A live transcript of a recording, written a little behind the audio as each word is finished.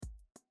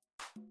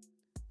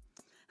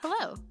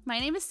Hello, my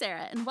name is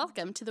Sarah, and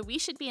welcome to the We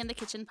Should Be in the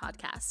Kitchen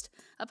podcast,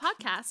 a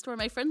podcast where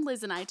my friend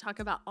Liz and I talk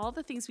about all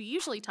the things we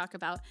usually talk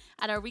about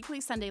at our weekly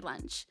Sunday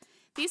lunch.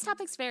 These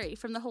topics vary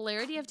from the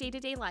hilarity of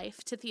day-to-day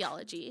life to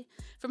theology,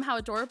 from how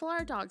adorable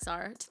our dogs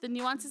are to the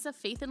nuances of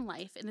faith and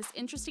life in this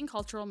interesting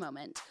cultural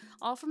moment,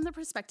 all from the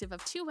perspective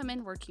of two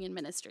women working in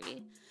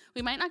ministry.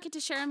 We might not get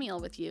to share a meal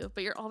with you,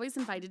 but you're always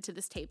invited to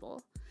this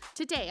table.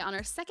 Today, on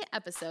our second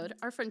episode,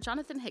 our friend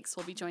Jonathan Hicks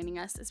will be joining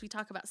us as we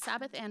talk about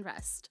Sabbath and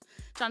rest.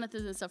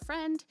 Jonathan is a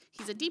friend,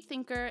 he's a deep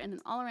thinker, and an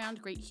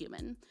all-around great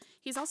human.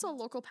 He's also a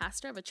local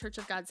pastor of a Church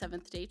of God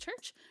Seventh-day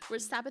Church, where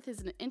Sabbath is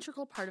an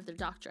integral part of their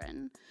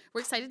doctrine.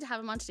 We're excited to have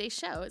him on today's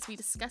show as we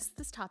discuss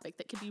this topic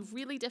that can be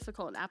really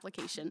difficult in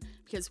application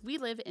because we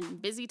live in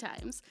busy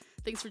times.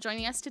 Thanks for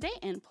joining us today,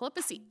 and pull up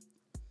a seat.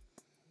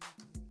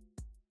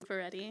 We're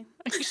ready.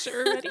 Are you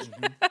sure we're ready?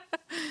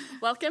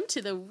 Welcome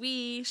to the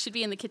We Should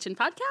Be in the Kitchen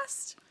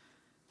podcast.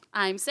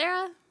 I'm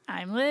Sarah.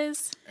 I'm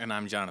Liz. And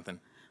I'm Jonathan.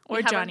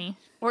 Or Johnny.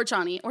 Or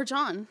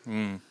John.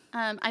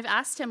 I've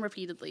asked him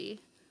repeatedly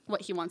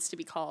what he wants to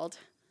be called.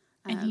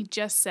 And he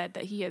just said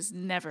that he has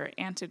never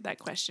answered that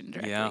question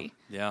directly.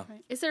 Yeah.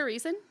 Is there a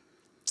reason?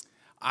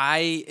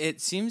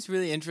 It seems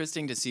really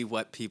interesting to see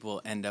what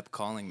people end up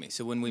calling me.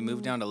 So when we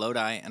moved down to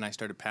Lodi and I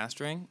started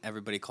pastoring,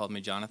 everybody called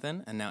me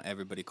Jonathan, and now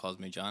everybody calls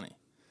me Johnny.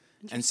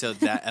 And so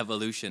that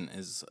evolution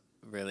is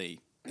really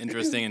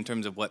interesting in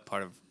terms of what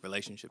part of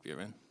relationship you're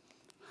in.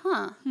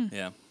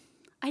 Yeah.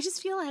 I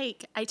just feel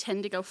like I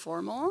tend to go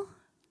formal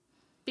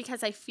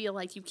because I feel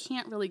like you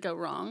can't really go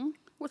wrong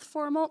with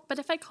formal. But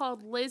if I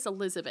called Liz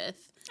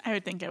Elizabeth, I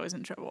would think I was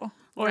in trouble.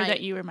 Or Right.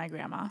 that you were my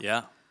grandma.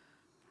 Yeah.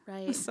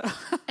 right? So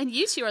And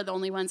you two are the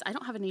only ones. I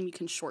don't have a name you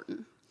can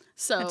shorten.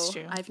 So That's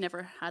true. I've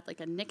never had like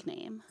a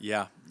nickname.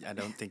 Yeah. I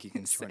don't think you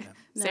can shorten it.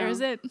 No.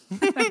 Sarah's it.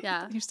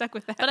 Yeah. You're stuck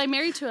with that. But I'm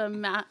married to a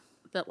Matt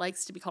that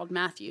likes to be called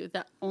Matthew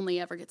that only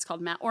ever gets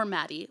called Matt or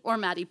Maddie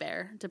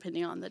Bear,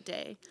 depending on the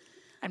day.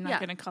 I'm not yeah.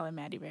 going to call him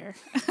Maddie Bear.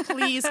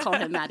 Please call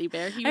him Maddie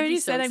Bear. He I would already be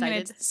so said I'm excited.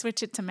 going to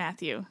switch it to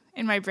Matthew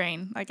in my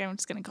brain. Like, I'm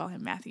just going to call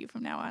him Matthew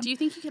from now on. Do you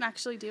think you can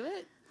actually do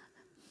it?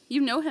 You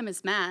know him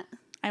as Matt.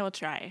 I will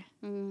try.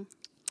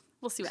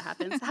 We'll see what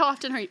happens. How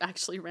often are you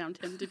actually around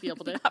him to be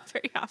able to? Not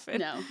very often.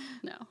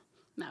 No.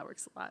 Matt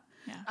works a lot.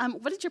 Yeah.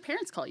 What did your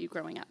parents call you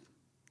growing up?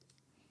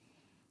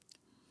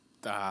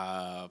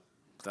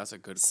 That's a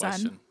good Son.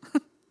 question.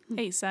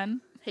 Hey,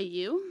 son. Hey,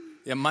 you?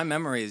 Yeah, my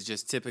memory is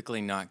just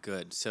typically not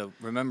good. So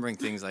remembering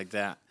things like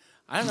that,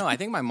 I don't know. I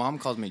think my mom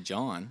called me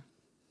John,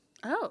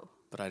 Oh.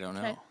 but I don't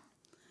know. Okay.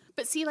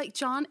 But see, like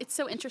John, it's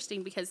so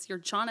interesting because you're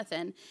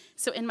Jonathan.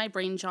 So in my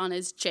brain, John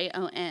is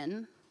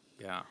Jon.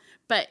 Yeah.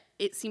 But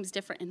it seems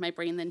different in my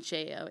brain than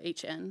John.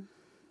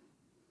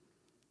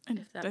 It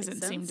If that doesn't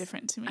makes seem sense.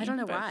 different to me. I don't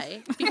know but-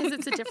 why. Because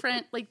it's a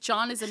different, like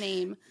John is a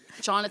name,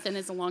 Jonathan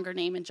is a longer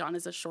name, and John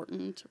is a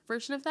shortened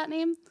version of that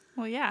name.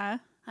 Well, yeah.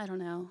 I don't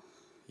know.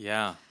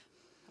 Yeah.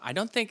 I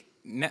don't think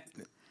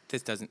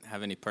this doesn't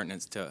have any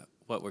pertinence to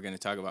what we're going to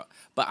talk about.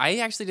 But I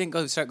actually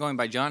didn't start going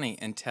by Johnny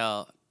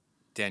until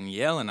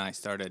Danielle and I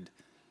started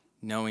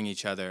knowing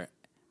each other.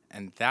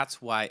 And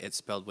that's why it's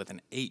spelled with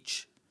an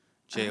H,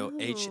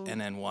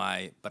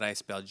 Johnnny. But I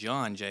spelled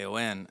John,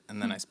 Jon,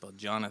 and then I spelled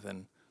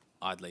Jonathan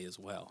oddly as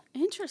well,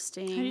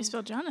 Interesting. How do you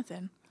spell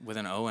Jonathan? with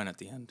an O-N at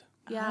the end.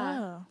 Yeah,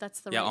 Oh.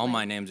 that's the Yeah, right all way.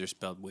 my names are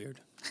spelled weird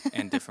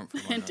and different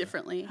from one And another.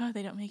 differently. Oh,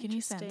 they don't make any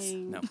sense.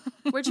 Interesting. No.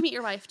 Where'd you meet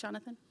your wife,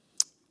 Jonathan?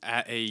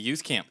 At a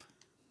youth camp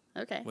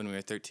Okay. when we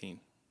were 13.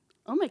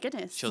 Oh my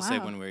goodness. She'll say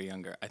Wow. when we were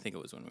younger. I think it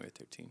was when we were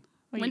 13.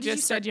 Well, When you did you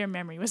just start- said your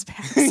memory was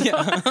bad.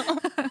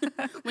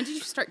 So. When did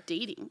you start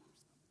dating?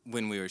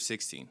 When we were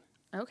 16.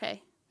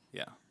 Okay.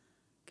 Yeah.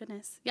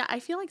 Goodness. Yeah, I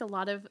feel like a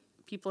lot of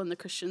people in the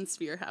Christian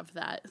sphere have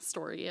that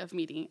story of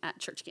meeting at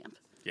church camp.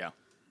 Yeah.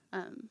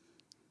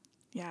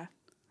 Yeah.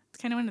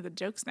 It's kind of one of the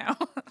jokes now.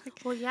 Like,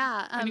 Well,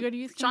 yeah. when you go to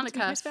youth camp to meet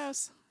your Jonica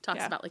spouse. talks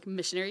Yeah. about like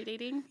missionary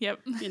dating.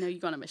 Yep. You know, you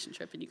go on a mission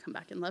trip and you come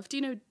back in love. Do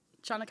you know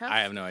Jonica?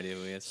 I have no idea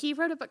who he is. He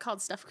wrote a book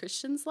called Stuff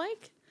Christians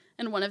Like.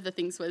 And one of the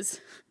things was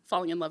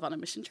falling in love on a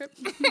mission trip,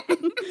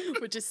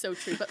 which is so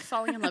true. But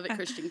falling in love at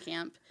Christian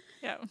camp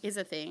Yeah. is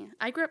a thing.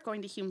 I grew up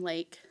going to Hume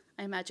Lake.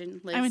 I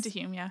imagine Liz. I went to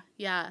Hume, yeah.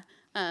 Yeah.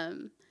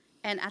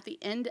 And at the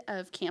end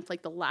of camp,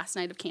 like the last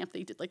night of camp,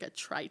 they did like a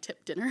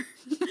tri-tip dinner,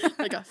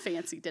 like a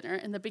fancy dinner.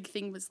 And the big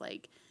thing was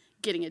like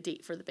getting a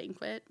date for the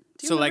banquet.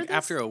 Do you So, remember like, this?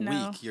 after a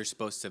No. week, you're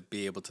supposed to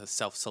be able to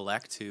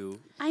self-select who...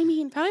 I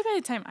mean, Probably by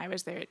the time I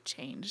was there, it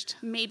changed.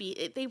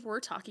 maybe they were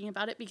talking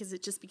about it because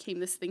it just became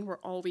this thing where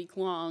all week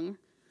long,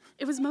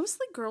 it was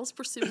mostly girls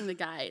pursuing the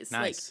guys,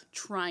 Nice. like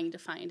trying to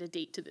find a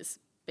date to this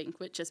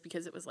banquet just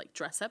because it was like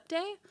dress up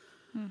day.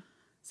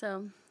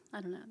 So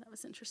I don't know. That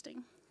was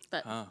interesting.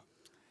 But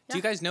Do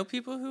you guys know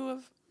people who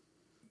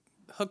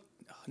have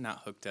not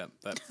hooked up,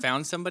 but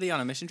found somebody on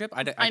a mission trip?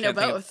 I know can't think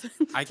both.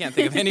 I can't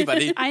think of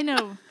anybody. I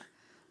know.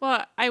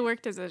 Well, I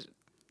worked as a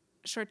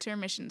short-term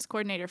missions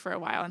coordinator for a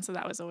while, and so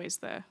that was always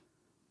the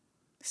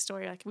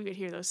story. Like, we would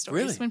hear those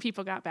stories Really? when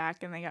people got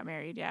back and they got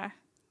married, yeah.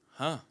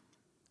 Huh.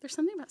 there's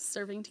something about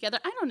serving together.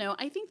 I don't know.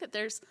 I think that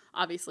there's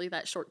obviously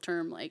that short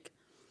term, like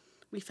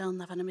we fell in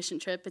love on a mission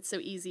trip. It's so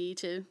easy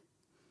to,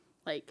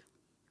 like,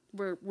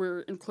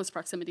 we're in close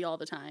proximity all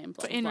the time.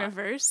 Blah, But in blah.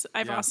 reverse,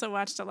 I've Yeah. also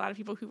watched a lot of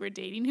people who were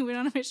dating who went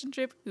on a mission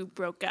trip who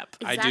broke up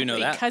I do know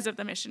Exactly. that. because of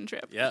the mission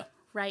trip. Yeah.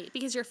 Right,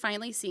 because you're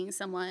finally seeing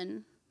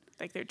someone,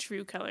 Like their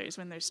true colors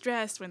when they're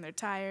stressed, when they're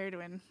tired,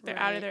 when they're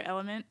out Right. of their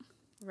element.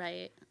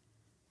 right?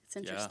 It's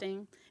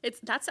interesting.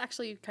 That's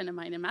actually kind of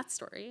mine and Matt's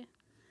story.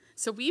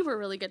 So we were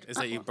really good. Is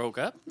that you broke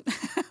up?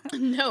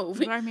 No,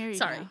 You are married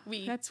Sorry, now.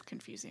 we That's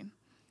confusing.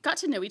 got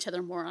to know each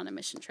other more on a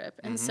mission trip,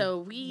 and so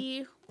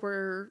we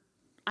were.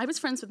 I was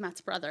friends with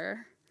Matt's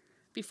brother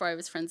before I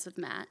was friends with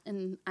Matt,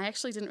 and I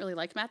actually didn't really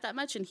like Matt that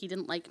much, and he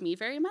didn't like me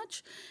very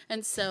much,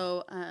 and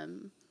so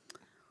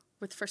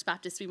with First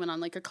Baptist, we went on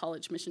like a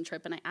college mission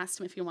trip, and I asked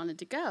him if he wanted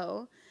to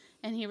go,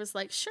 and he was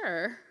like,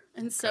 sure.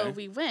 And so Okay.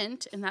 we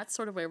went, and that's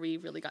sort of where we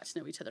really got to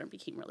know each other and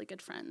became really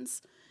good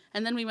friends.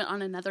 And then we went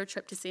on another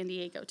trip to San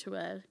Diego to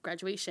a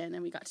graduation,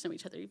 and we got to know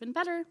each other even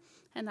better.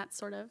 And that's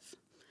sort of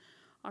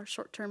our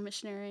short-term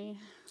missionary.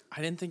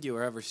 I didn't think you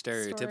were ever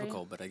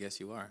stereotypical, but I guess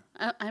you are.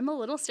 I'm a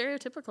little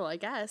stereotypical, I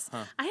guess.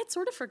 I had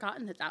sort of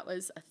forgotten that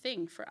was a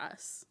thing for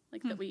us,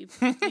 like that we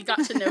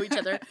got to know each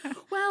other.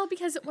 Well,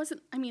 because it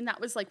wasn't. I mean,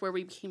 that was like where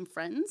we became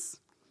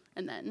friends,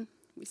 and then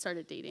we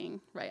started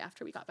dating right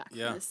after we got back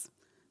Yeah. from this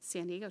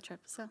San Diego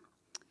trip. So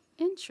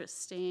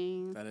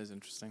interesting. That is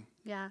interesting.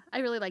 Yeah, I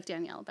really like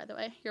Danielle. By the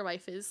way, your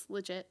wife is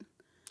legit.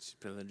 She's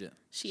pretty legit.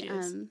 She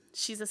is.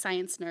 she's a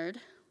science nerd.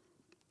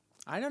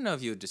 I don't know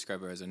if you would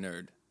describe her as a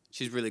nerd.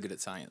 She's really good at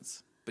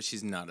science, but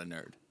she's not a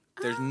nerd.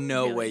 There's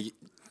no really? way.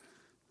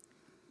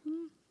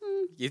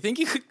 You think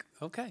you could?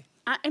 Okay.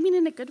 I mean,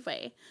 in a good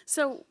way.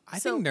 So I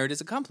think nerd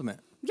is a compliment.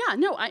 Yeah,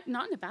 no,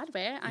 not in a bad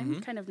way. I'm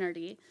kind of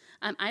nerdy.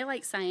 I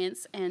like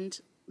science, and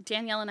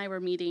Danielle and I were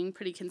meeting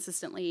pretty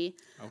consistently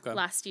Okay.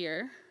 last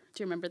year.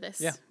 Do you remember this?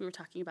 Yeah. We were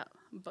talking about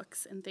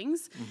books and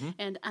things,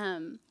 and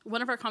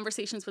one of our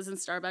conversations was in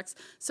Starbucks.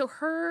 So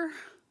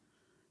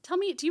tell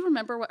me, do you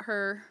remember what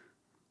her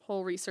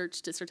whole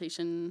research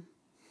dissertation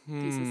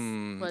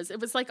thesis was? It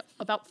was like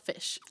about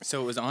fish.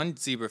 So it was on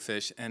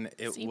zebrafish, and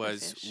it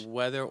was Zebrafish.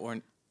 whether or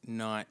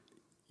not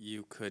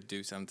you could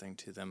do something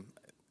to them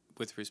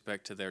with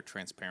respect to their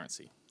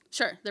transparency.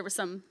 Sure, there was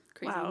some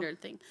crazy Wow. nerd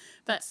thing,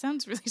 but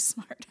Sounds really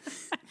smart.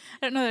 I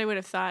don't know that I would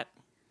have thought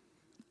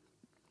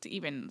to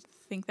even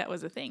think that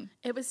was a thing.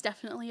 it was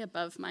definitely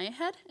above my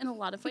head in a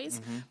lot of ways.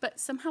 But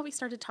somehow we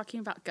started talking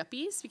about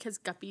guppies because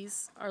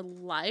guppies are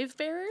live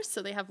bearers.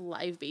 So they have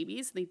live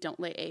babies. They don't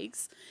lay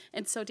eggs.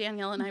 And so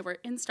Danielle and I were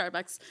in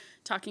Starbucks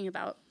talking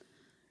about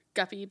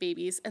guppy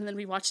babies. And then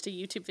we watched a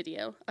YouTube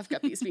video of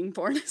guppies being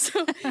born.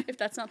 So if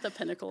that's not the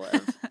pinnacle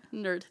of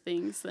nerd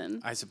things,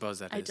 then I suppose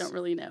that is. I don't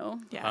really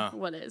know Yeah.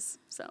 what is.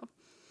 So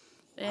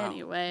Wow.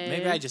 anyway.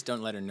 Maybe I just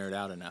don't let her nerd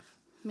out enough.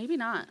 Maybe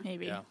not.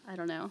 Maybe. Yeah. I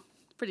don't know.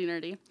 Pretty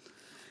nerdy.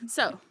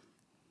 So,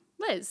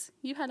 Liz,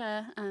 you had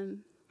a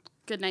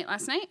good night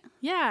last night.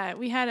 Yeah,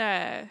 we had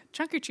a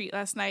trunk or treat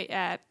last night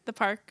at the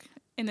park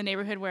in the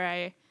neighborhood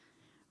where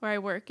I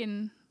work,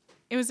 and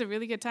it was a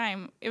really good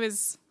time. It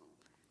was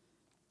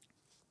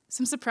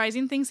some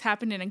surprising things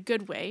happened in a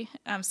good way.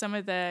 Some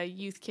of the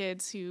youth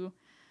kids who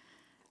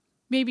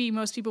maybe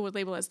most people would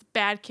label as the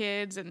bad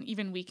kids, and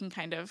even we can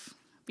kind of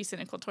be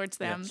cynical towards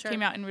them, Sure.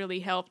 came out and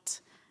really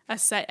helped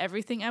us set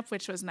everything up,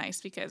 which was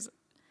nice because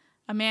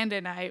Amanda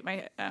and I,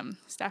 my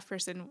staff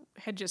person,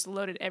 had just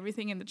loaded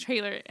everything in the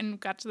trailer and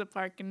got to the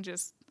park and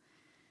just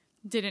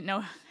didn't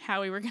know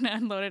how we were going to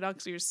unload it all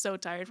because we were so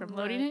tired from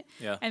loading Right. it.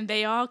 Yeah. And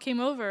they all came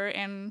over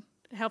and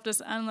helped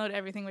us unload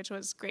everything, which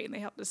was great. And they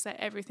helped us set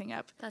everything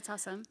up. That's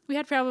awesome. We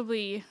had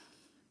probably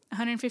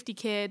 150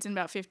 kids and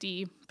about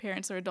 50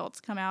 parents or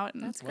adults come out.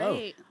 And That's Whoa.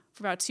 great.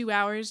 for about 2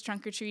 hours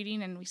trunk or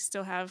treating, and we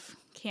still have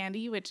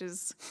candy, which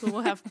is cool.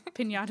 We'll have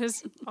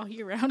pinatas all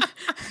year round.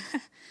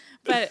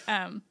 But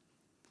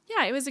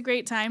yeah, it was a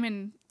great time,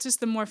 and just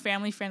the more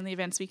family friendly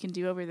events we can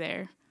do over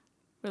there,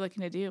 we're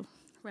looking to do.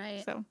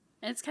 Right. So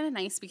And it's kind of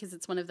nice because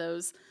it's one of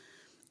those,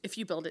 if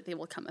you build it, they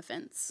will come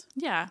events.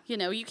 yeah. You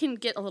know, you can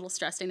get a little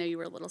stressed. I know you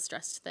were a little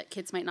stressed that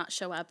kids might not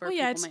show up or Well,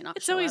 yeah, people might not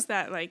it's show always up.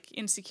 that like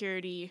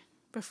insecurity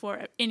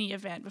before any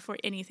event, before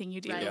anything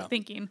you do, Right. Yeah.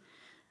 thinking,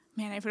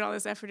 man, I put all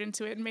this effort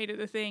into it and made it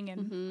a thing,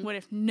 and Mm-hmm. what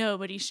if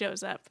nobody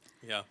shows up?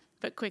 Yeah.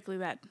 But quickly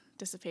that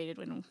dissipated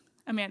when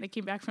Amanda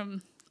came back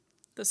from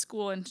the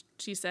school and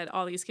she said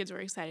all these kids were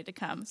excited to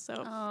come. So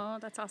Oh,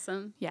 that's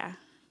awesome. yeah.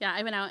 Yeah,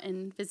 I went out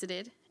and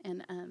visited,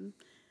 and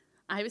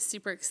I was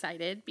super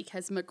excited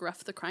because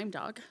McGruff the crime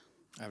dog.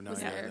 I have no Was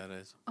idea there- what that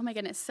is. Oh my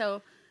goodness.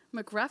 So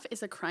McGruff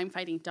is a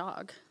crime-fighting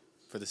dog.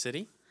 For the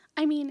city?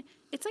 I mean,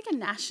 it's like a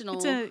national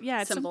it's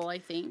some- symbol, I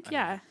think.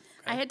 Yeah.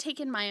 I had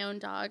taken my own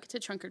dog to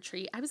trunk or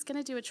treat. I was going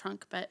to do a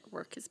trunk, but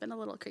work has been a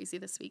little crazy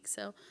this week.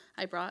 So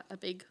I brought a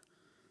big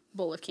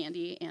bowl of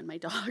candy and my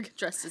dog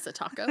dressed as a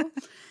taco.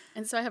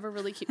 And so I have a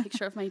really cute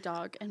picture of my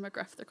dog and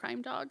McGruff the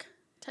crime dog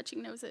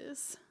touching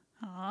noses.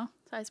 Aw.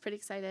 So I was pretty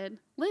excited.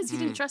 Liz, you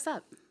didn't dress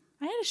up.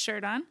 I had a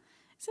shirt on. It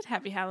said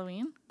Happy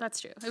Halloween. That's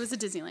true. It was a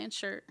Disneyland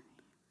shirt.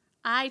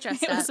 I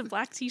dressed It up was a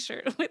black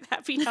T-shirt with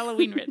Happy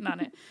Halloween written on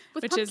it.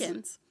 with which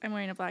pumpkins. is, I'm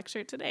wearing a black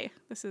shirt today.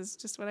 This is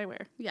just what I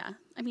wear. Yeah.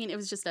 I mean, it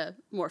was just a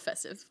more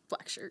festive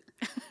black shirt.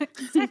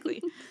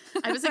 Exactly.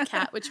 I was a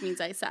cat, which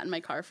means I sat in my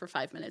car for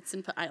 5 minutes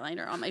and put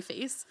eyeliner on my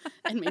face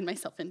and made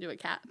myself into a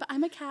cat. But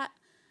I'm a cat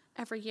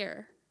every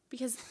year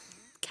because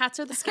cats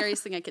are the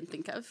scariest thing I can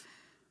think of.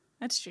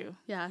 That's true.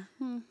 Yeah.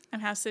 I'm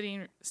house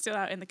sitting still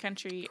out in the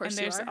country, course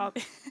and you there's are. all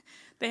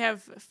they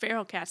have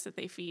feral cats that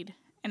they feed,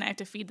 and I have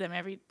to feed them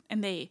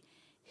and they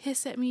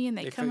hiss at me and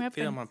they come up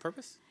feed and them on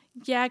purpose?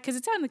 yeah, because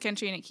it's out in the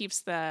country and it keeps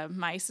the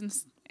mice and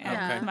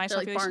Yeah. the mice They're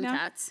like population barn down.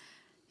 cats.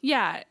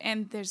 Yeah,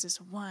 and there's this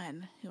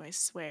one who I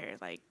swear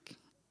like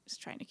is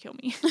trying to kill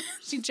me.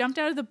 She jumped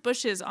out of the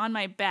bushes on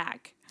my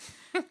back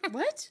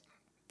What?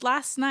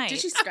 last night. Did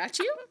she scratch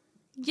you?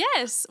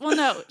 Yes. Well,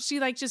 no, she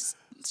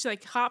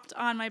hopped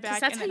on my Because back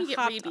that's and how then you get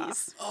hopped rabies.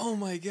 off. Oh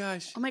my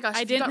gosh. Oh my gosh,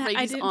 I if you got didn't- I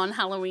rabies didn't- on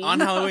Halloween. On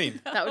Halloween.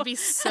 That would be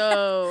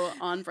so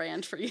on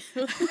brand for you.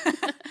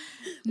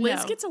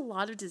 Liz No. gets a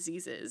lot of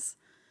diseases.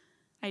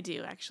 I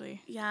do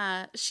actually.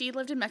 Yeah, she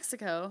lived in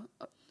Mexico.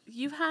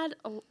 You had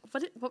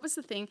what was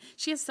the thing?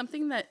 She has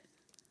something that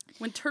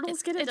when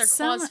turtles get it, their it's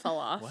claws some- fall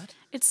off. What?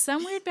 It's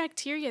some weird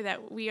bacteria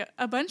that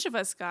a bunch of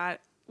us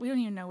got. We don't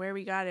even know where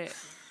we got it.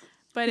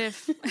 But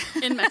if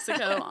In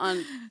Mexico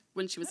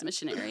when she was a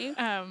missionary.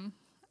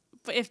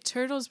 but if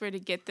turtles were to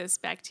get this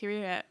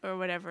bacteria or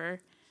whatever,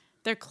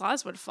 their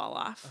claws would fall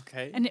off.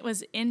 Okay. And it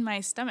was in my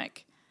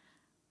stomach.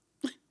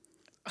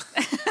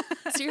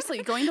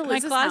 Seriously, going to My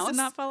Liz's claws house. did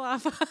not fall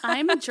off.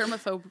 I'm a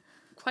germaphobe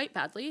quite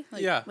badly.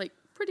 Yeah. Like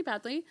pretty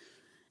badly.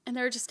 And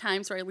there are just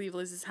times where I leave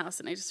Liz's house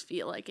and I just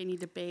feel like I need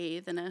to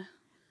bathe in a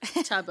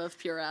tub of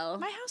Purell.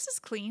 My house is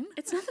clean.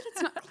 It's not that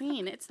it's not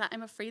clean. It's that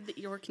I'm afraid that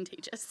you're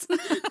contagious.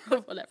 Or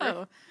whatever.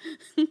 Oh,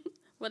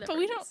 Whatever. but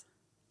we it don't- is.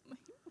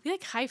 we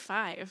like high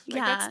five. Like,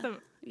 Yeah. That's the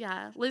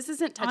Yeah. Liz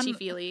isn't touchy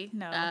feely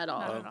no at all.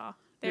 Not at all.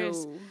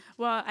 There's No.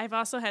 well, I've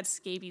also had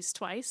scabies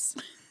twice,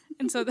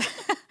 and so why are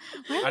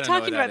we know talking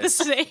what about that this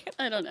is. today?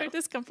 I don't know. Where did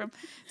this come from?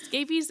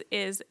 Scabies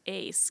is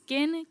a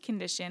skin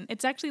condition.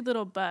 It's actually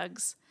little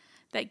bugs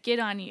that get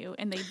on you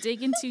and they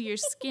dig into your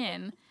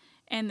skin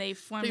and they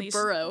form They these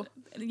burrow.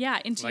 Yeah,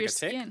 into Like your a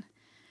tick? skin.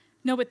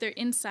 No, but they're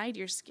inside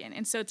your skin.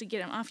 And so to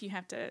get them off, you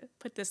have to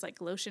put this like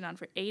lotion on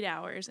for 8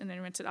 hours and then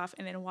rinse it off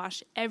and then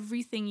wash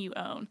everything you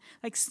own,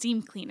 like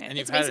steam clean it. And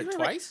you've It's had it basically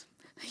like- twice?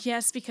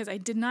 Yes, because I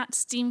did not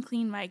steam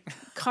clean my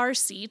car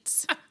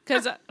seats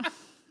because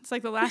it's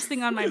like the last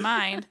thing on my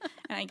mind,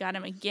 and I got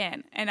him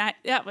again, and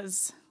that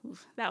was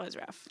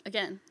rough.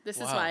 Again, this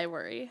is Wow. why I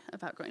worry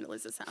about going to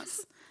Liz's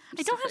house. I'm I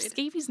just don't have afraid.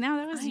 scabies now.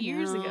 That was I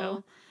years know.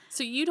 ago.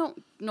 So you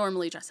don't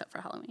normally dress up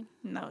for Halloween.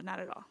 No, not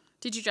at all.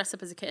 Did you dress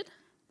up as a kid?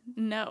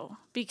 No,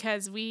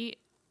 because we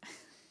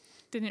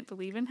didn't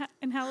believe in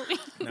Halloween.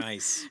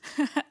 Nice.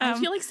 I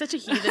feel like such a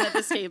heathen at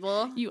this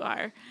table. You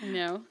are. I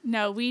know.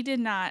 No, we did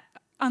not.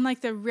 On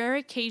like the rare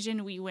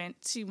occasion we went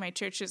to my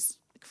church's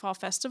fall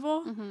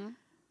festival,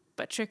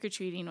 but trick or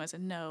treating was a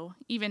no.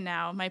 Even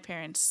now, my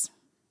parents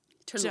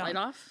Turn the light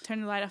off. turn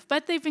the light off.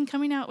 But they've been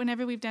coming out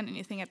whenever we've done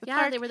anything at the Yeah,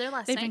 park. they were there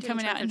last They've night been doing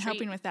coming out trunk or and treat.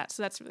 helping with that,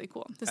 so that's really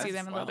cool to see That's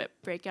them a little wow. bit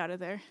break out of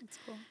their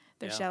Cool.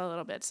 Yeah. shell a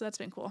little bit. So that's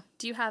been cool.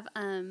 Do you have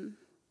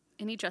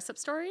any dress up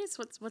stories?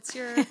 What's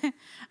your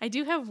I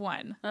do have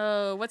one.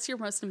 what's your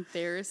most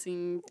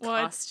embarrassing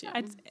Well, costume?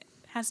 it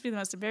has to be the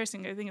most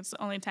embarrassing. I think it's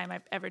the only time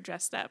I've ever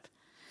dressed up.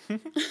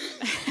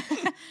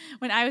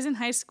 When I was in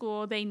high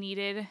school, they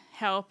needed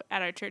help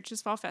at our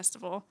church's fall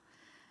festival.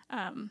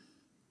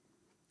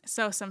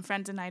 So some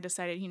friends and I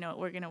decided,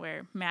 we're going to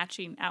wear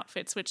matching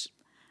outfits, which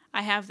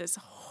I have this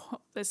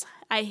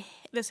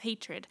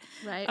hatred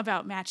Right.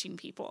 about matching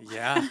people.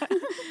 Yeah.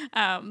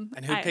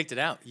 And who I- picked it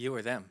out? You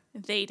or them?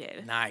 They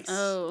did. Nice.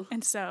 Oh,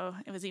 And so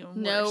it was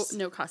even no, worse.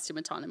 no costume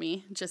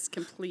autonomy, just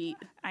complete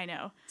I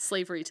know.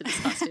 slavery to this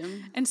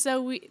costume. And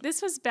so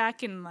this was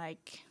back in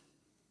like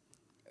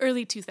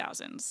early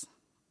 2000s.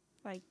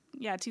 Like,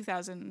 yeah,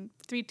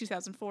 2003,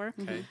 2004.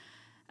 Okay.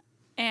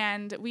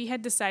 And we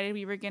had decided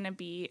we were going to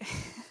be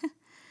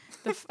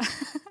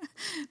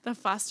the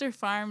Foster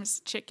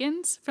Farms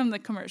chickens from the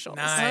commercials.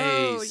 Nice.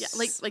 Oh, yeah,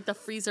 like the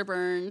freezer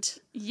burned.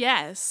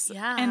 Yes.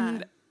 Yeah.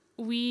 And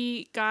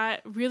we got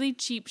really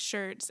cheap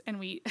shirts and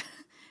we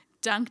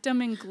dunked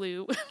them in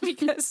glue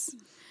because,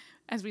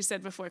 as we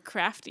said before,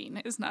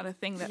 crafting is not a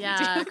thing that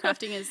Yeah, we do.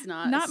 crafting is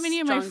not. Not a many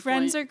of my strong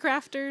friends point. are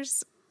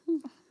crafters.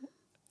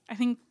 I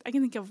can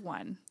think of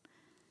one,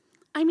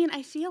 I mean,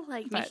 I feel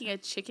like But- making a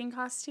chicken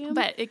costume.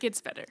 but it gets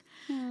better.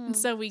 And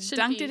so we Should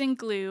dunked be. it in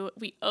glue.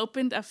 We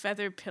opened a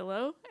feather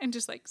pillow and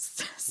just like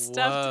stuffed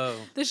Whoa.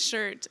 the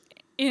shirt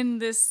in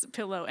this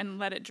pillow and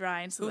let it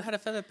dry. And so Who had a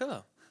feather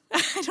pillow?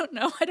 I don't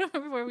know. I don't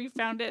remember where we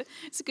found it.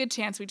 It's a good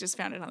chance we just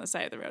found it on the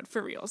side of the road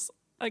for reals.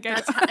 Like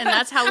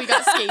that's how we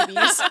got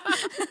scabies.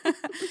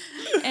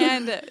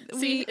 and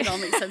See, it all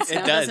makes sense It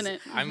now, does. doesn't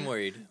it? I'm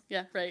worried.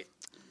 Yeah, right.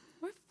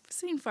 we're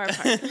sitting far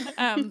apart,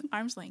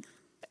 arm's length.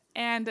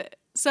 And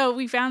so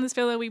we found this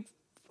pillow. We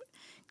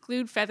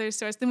glued feathers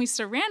to us. Then we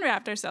saran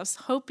wrapped ourselves,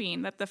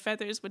 hoping that the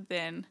feathers would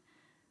then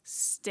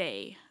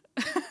stay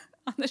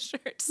on the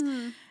shirts.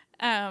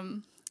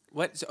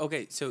 What?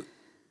 So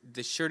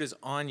the shirt is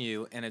on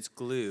you and it's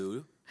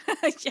glue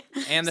Yeah.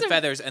 and the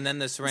feathers and then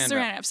the saran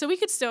wrap. So we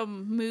could still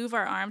move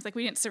our arms. Like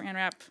we didn't saran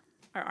wrap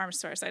our arms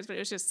to our sides, but it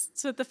was just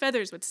so that the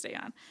feathers would stay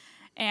on.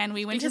 And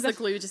we went Because to the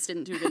glue just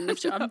didn't do a good enough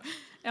job.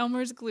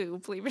 Elmer's glue,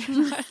 believe it or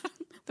not.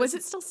 Was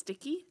it still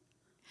sticky?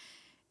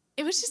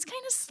 It was just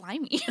kind of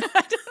slimy.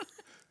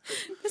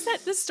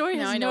 This story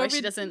No, has I know no why she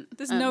doesn't.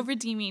 there's no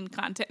redeeming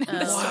content in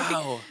this story.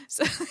 Wow.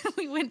 So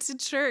we went to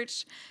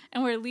church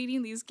and we're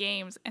leading these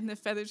games and the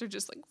feathers are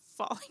just like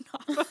falling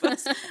off of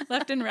us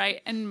left and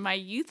right. And my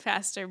youth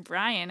pastor,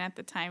 Brian, at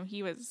the time,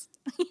 he was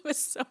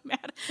so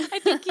mad. I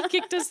think he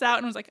kicked us out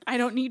and was like, I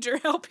don't need your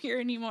help here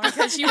anymore.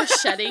 Because you were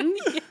shedding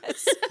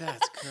Yes.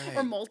 That's great.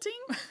 or molting?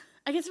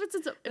 I guess if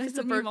it's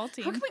a me bird.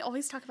 molting. How can we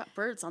always talk about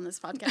birds on this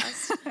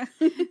podcast?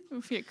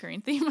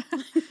 Reoccurring theme.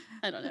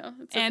 I don't know.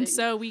 It's a And thing.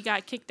 so we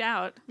got kicked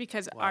out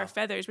because Wow. our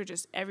feathers were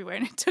just everywhere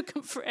and it took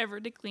them forever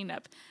to clean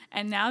up.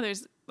 And now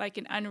there's like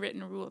an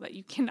unwritten rule that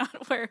you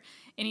cannot wear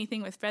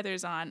anything with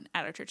feathers on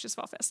at our church's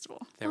fall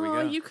festival. There we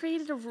Oh, go. you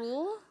created a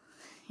rule?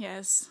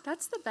 Yes.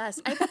 That's the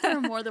best. I bet there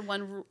are more than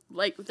one.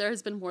 There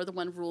has been more than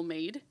one rule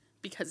made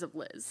because of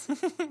Liz.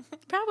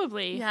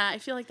 Probably. Yeah, I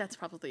feel like that's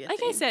probably a Like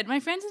thing. I said, my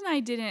friends and I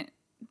didn't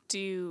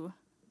do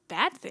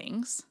bad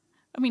things.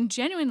 I mean,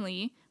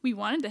 genuinely, we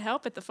wanted to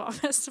help at the fall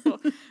festival.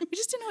 We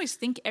just didn't always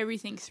think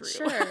everything through.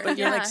 Sure. But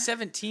you're yeah. like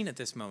 17 at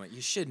this moment.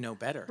 You should know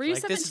better. Were you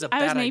Like this is a 17?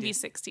 I was bad maybe idea.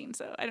 16,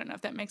 so I don't know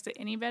if that makes it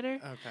any better.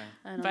 Okay.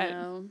 I don't but-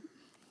 know.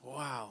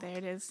 Wow. There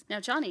it is.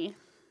 Now, Johnny,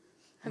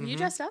 have you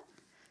dressed up?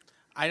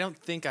 I don't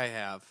think I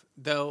have.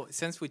 Though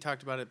since we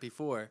talked about it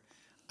before,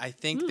 I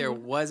think there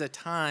was a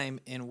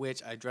time in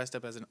which I dressed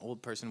up as an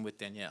old person with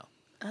Danielle.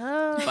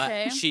 Oh, But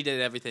okay. she did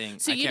everything.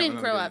 So I you can't didn't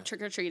remember grow doing up it.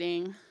 trick or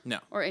treating No.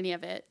 or any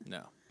of it.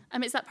 No.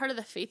 Is that part of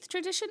the faith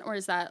tradition, or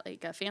is that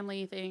like a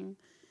family thing?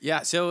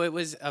 Yeah, so it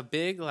was a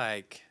big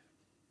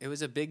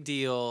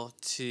deal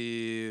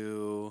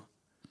to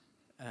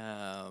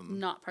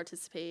Not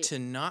participate.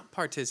 not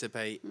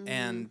participate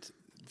and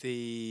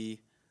the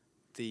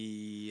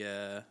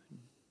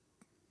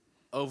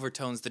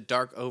overtones, the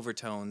dark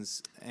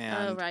overtones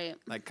and Oh, right.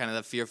 like kind of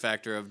the fear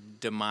factor of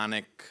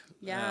demonic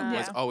Yeah.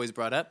 was Yeah. always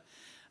brought up.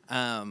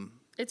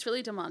 It's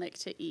really demonic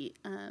to eat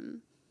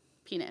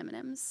peanut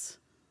M&Ms.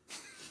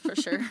 For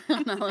sure,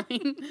 on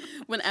Halloween.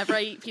 Whenever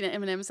I eat peanut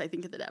M&Ms, I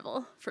think of the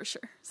devil, for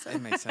sure. So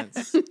It makes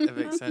sense. It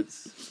makes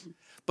sense.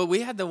 But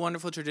we had the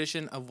wonderful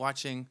tradition of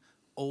watching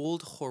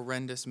old,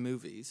 horrendous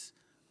movies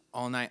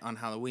all night on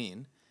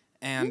Halloween.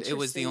 And it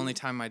was the Interesting. only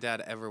time my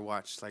dad ever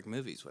watched like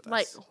movies with us.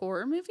 like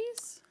horror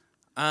movies?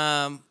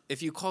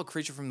 If you call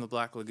Creature from the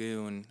Black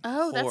Lagoon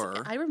Oh,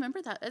 horror, I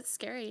remember that. That's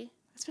scary.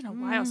 It's been a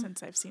while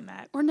since I've seen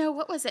that. Or no,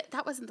 what was it?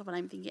 That wasn't the one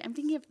I'm thinking. I'm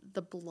thinking of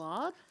The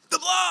Blob. The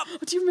Blob!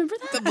 Do you remember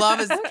that? The Blob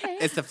is Okay.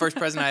 it's the first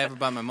present I ever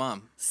bought my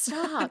mom.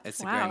 Stop. It's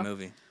a Wow. great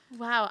movie.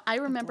 Wow, I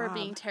remember Blob.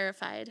 being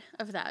terrified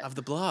of that. Of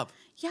the Blob.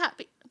 Yeah,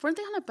 but weren't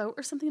they on a boat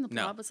or something? The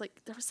No. Blob was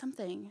like, there was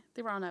something.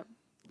 They were on a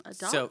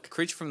dock. So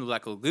Creature from the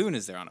Black Lagoon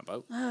is there on a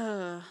boat.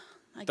 I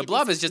The get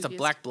Blob these is just a confused.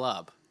 black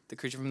blob. The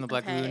Creature from the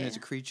Black Lagoon Okay. is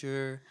a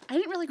creature. I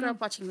didn't really grow up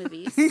watching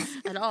movies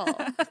at all.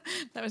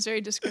 That was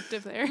very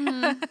descriptive there.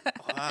 Wow.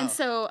 And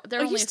so there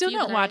are Oh, only you still a few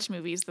don't that watch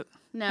movies that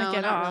No, like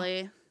at not all.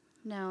 really.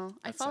 No,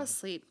 I fall sad.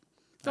 asleep.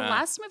 The Ah.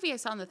 last movie I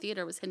saw in the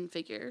theater was Hidden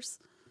Figures.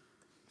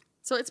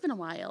 So it's been a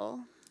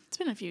while. It's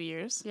been a few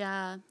years.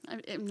 Yeah,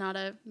 I'm not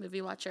a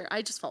movie watcher.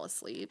 I just fall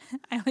asleep.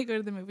 I only go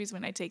to the movies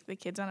when I take the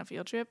kids on a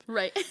field trip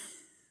Right.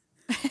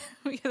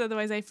 because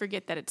otherwise I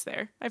forget that it's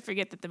there. I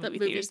forget that the movie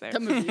theater's there. The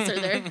movies are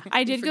there.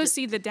 I did go forget-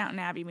 see the Downton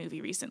Abbey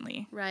movie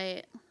recently,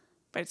 Right.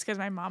 but it's because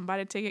my mom bought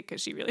a ticket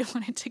because she really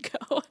wanted to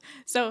go.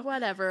 So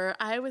Whatever.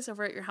 I was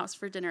over at your house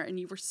for dinner and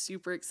you were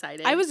super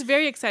excited. I was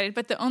very excited,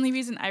 but the only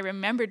reason I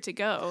remembered to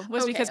go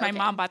was Okay, because my okay.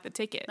 mom bought the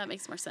ticket. That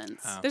makes more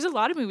sense. Oh. There's a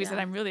lot of movies that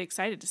Yeah. I'm really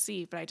excited to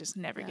see, but I just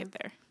never get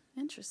there.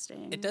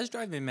 Interesting. It does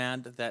drive me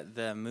mad that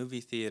the movie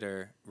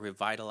theater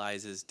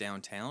revitalizes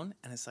downtown,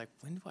 and it's like,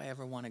 when do I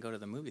ever want to go to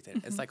the movie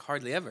theater? It's like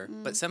hardly ever,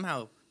 but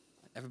somehow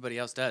everybody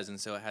else does, and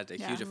so it had a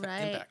Yeah. huge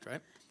Right. impact,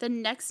 right? The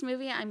next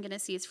movie I'm going to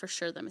see is for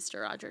sure the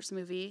Mr. Rogers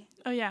movie.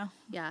 Oh yeah,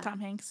 Yeah. Tom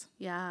Hanks.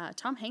 Yeah.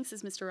 Tom Hanks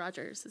is Mr.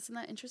 Rogers. Isn't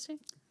that interesting?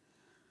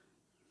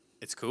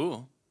 It's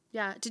cool.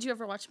 Yeah. Did you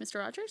ever watch Mr.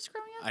 Rogers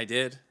growing up? I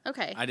did.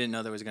 Okay. I didn't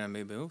know there was going to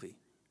be a movie.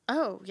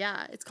 Oh,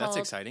 yeah. It's called That's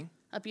exciting.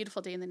 A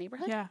Beautiful Day in the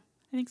Neighborhood. Yeah,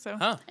 I think so.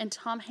 Huh. And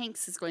Tom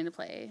Hanks is going to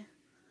play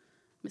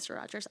Mr.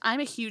 Rogers. I'm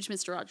a huge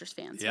Mr. Rogers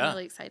fan, so Yeah. I'm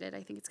really excited.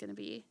 I think it's going to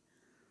be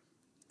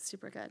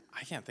super good.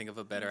 I can't think of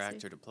a better We'll see.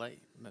 actor to play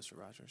Mr.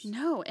 Rogers.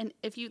 No, and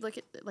if you look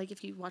at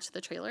if you watch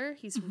the trailer,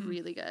 he's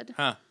really good.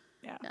 Huh.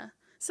 Yeah, Yeah.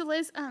 So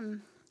Liz, I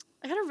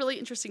got a really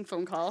interesting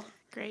phone call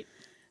great.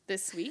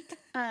 this week.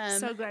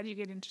 So glad you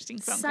get interesting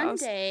phone calls.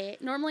 Sunday,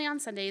 normally on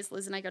Sundays,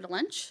 Liz and I go to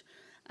lunch,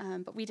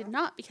 but we did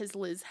not because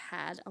Liz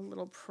had a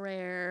little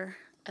prayer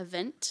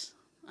event.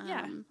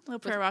 Yeah, a little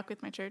prayer walk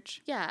with my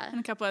church Yeah. and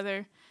a couple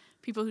other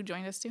people who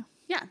joined us too.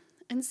 Yeah.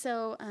 And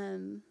so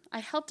I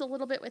helped a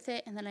little bit with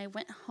it, and then I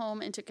went home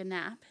and took a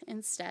nap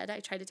instead. I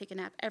try to take a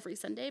nap every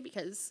Sunday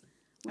because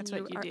when That's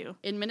what you are do.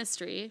 in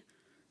ministry,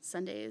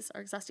 Sundays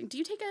are exhausting. Do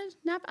you take a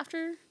nap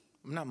after?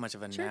 I'm not much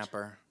of a Church?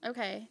 napper.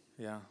 Okay.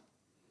 Yeah.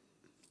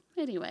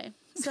 Anyway,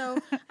 so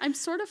I'm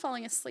sort of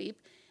falling asleep,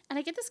 and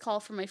I get this call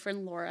from my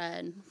friend Laura,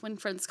 and when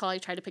friends call, I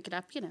try to pick it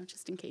up,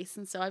 just in case.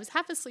 And so I was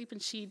half asleep,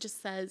 and she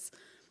just says,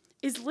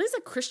 "Is Liz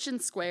a Christian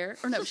square?"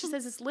 Or no, she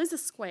says, "Is Liz a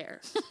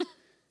square?"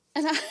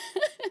 And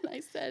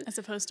I said, As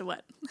opposed to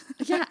what?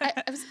 "Yeah."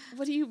 I was,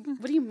 what do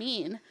you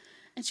mean?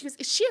 And she goes,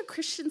 "Is she a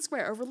Christian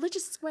square, a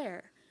religious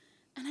square?"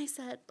 And I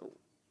said,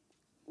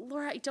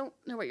 "Laura, I don't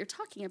know what you're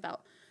talking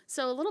about."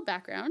 So a little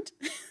background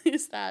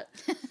is that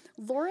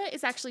Laura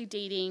is actually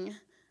dating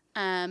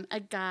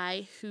a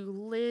guy who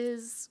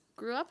Liz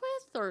grew up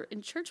with or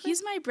in church with.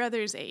 He's my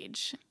brother's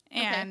age.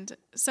 And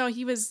so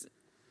he was,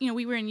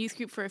 we were in youth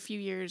group for a few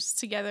years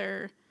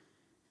together.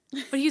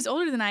 But he's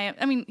older than I am.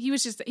 I mean, he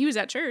was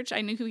at church.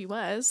 I knew who he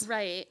was.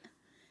 Right.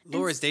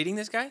 Laura's dating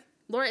this guy?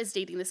 Laura is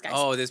dating this guy.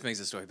 Oh, this makes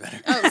the story better.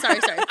 Oh, sorry.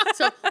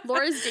 So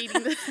Laura's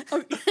dating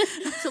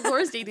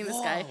Laura's dating this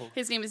guy. Whoa.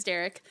 His name is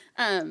Derek.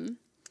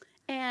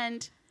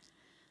 And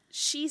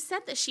she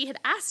said that she had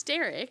asked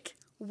Derek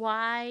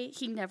why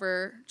he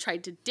never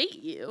tried to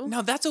date you.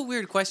 Now that's a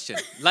weird question.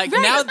 Like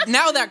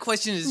now that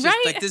question is just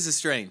Right. like, this is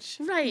strange.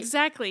 Right.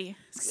 Exactly.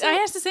 I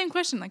asked the same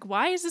question. Like,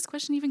 why is this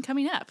question even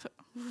coming up?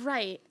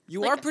 Right.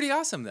 You Like, are pretty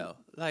awesome though.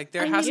 Like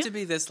there I has know. to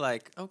be this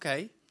like,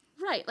 okay.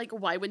 Right. Like,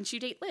 why wouldn't you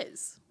date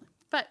Liz?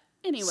 But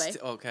anyway,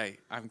 Okay,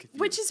 I'm confused.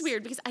 which is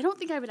weird because I don't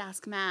think I would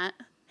ask Matt,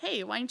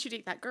 "Hey, why didn't you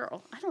date that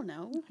girl?" I don't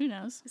know. Who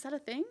knows? Is that a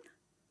thing?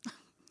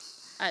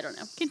 I don't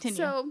know. Continue.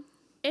 So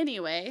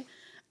anyway,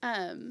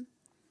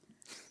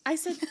 I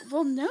said,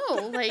 "Well, no,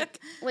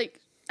 like,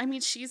 I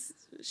mean, she's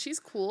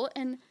cool."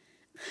 And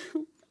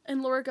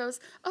Laura goes,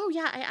 "Oh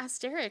yeah, I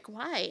asked Derek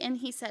why," and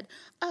he said,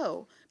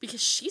 "Oh,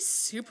 because she's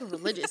super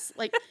religious.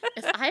 Like,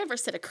 if I ever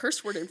said a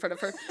curse word in front of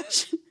her,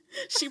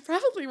 she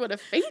probably would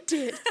have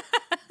fainted."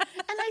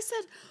 And I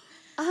said,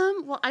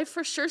 well, I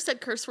for sure said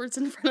curse words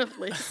in front of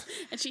Liz,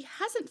 and she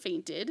hasn't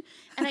fainted.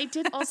 And I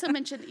did also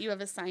mention that you have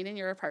a sign in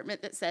your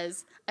apartment that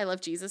says, "I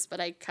love Jesus,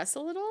 but I cuss a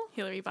little."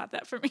 Hillary bought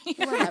that for me.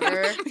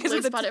 Whatever. Because of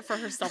Liz the bought it for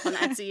herself on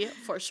Etsy,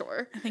 for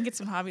sure. I think it's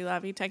from Hobby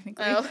Lobby,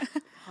 technically. Oh,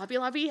 Hobby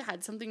Lobby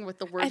had something with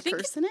the word think-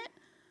 curse in it.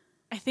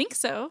 I think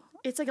so.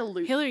 It's like a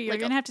loot. Hillary, you're like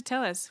going to have to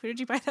tell us. Where did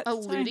you buy that? sign?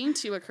 alluding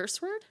to a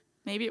curse word.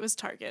 Maybe it was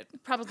Target.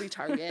 Probably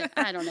Target.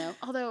 I don't know.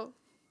 Although,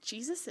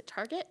 Jesus at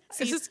Target?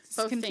 This is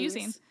both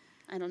confusing. things.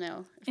 I don't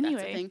know if that's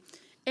Anyway. a thing.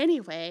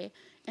 Anyway,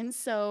 and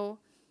so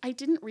I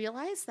didn't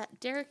realize that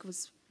Derek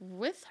was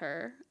with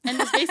her and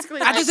was basically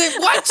I like, just say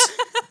what?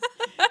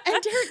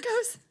 and Derek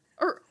goes,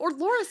 or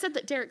Laura said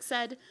that Derek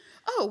said,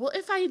 "Oh, well,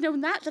 if I had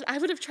known that I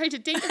would have tried to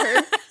date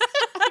her."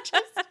 I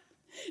just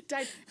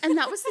died. And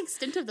that was the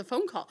extent of the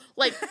phone call.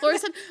 Like, Laura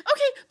said, "Okay,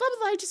 blah, blah,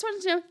 blah, I just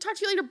wanted to talk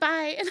to you later,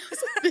 bye." And I was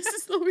like, this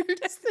is the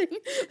weirdest thing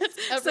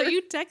that's ever. So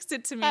you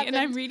texted to me, and I'm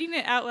happened. reading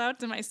it out loud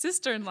to my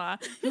sister-in-law,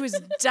 who is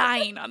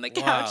dying on the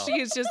couch.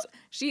 Wow.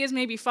 She has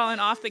maybe fallen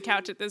off the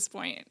couch at this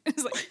point.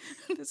 It's like,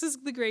 this is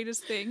the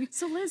greatest thing.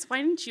 So, Liz,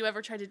 why didn't you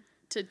ever try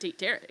to date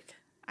Derek?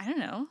 I don't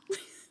know.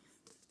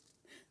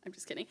 I'm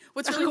just kidding.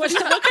 What's really What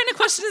funny kind of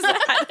question is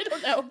that? I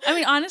don't know. I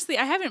mean, honestly,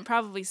 I haven't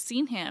probably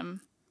seen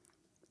him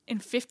in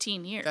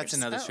 15 years. That's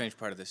another Oh. strange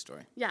part of this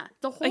story. Yeah,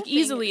 the whole Like, thing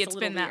easily is a it's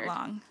little been that weird.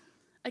 long.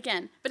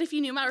 Again, but if you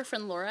knew our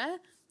friend Laura,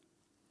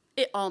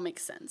 it all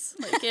makes sense.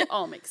 Like, it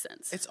all makes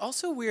sense. It's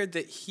also weird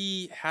that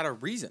he had a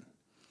reason.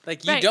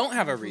 Like you Right. don't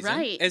have a reason.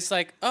 Right. It's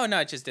like, oh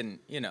no, it just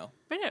didn't,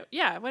 But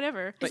yeah,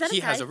 whatever. But that a he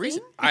has guy a reason.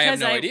 thing? I have Because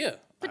no I- idea.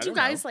 But I do don't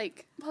guys know.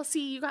 like? Well,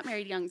 see, you got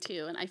married young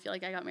too, and I feel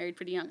like I got married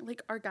pretty young.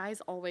 Like, are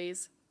guys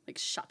always like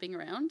shopping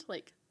around,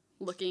 like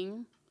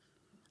looking?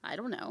 I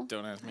don't know.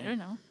 Don't ask me. I don't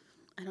know.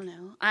 I don't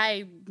know.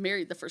 I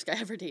married the first guy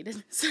I ever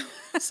dated,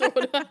 so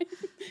what do I?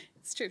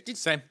 It's true.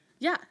 Same.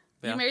 Yeah,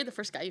 Yeah. you married the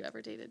first guy you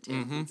ever dated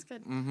too. That's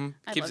good.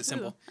 I Keeps love- it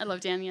simple. I love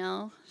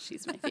Danielle.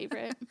 She's my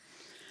favorite.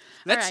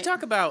 Let's right.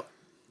 talk about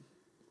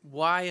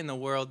why in the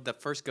world the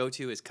first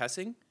go-to is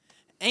cussing.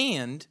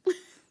 And,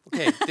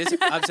 okay, this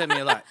upset me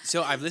a lot.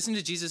 So I've listened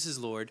to Jesus is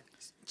Lord,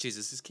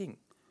 Jesus is King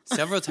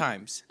several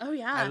times. Oh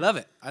yeah, I love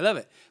it. I love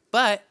it.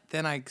 But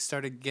then I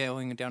started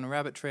going down a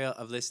rabbit trail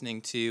of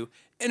listening to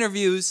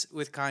interviews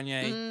with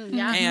Kanye.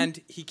 yeah.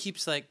 And he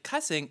keeps like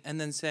cussing and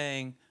then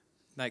saying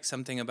like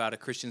something about a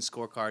Christian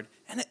scorecard.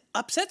 And it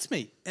upsets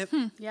me. It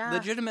Yeah.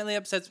 legitimately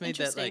upsets me that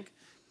Interesting. like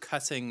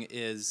cussing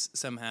is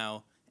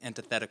somehow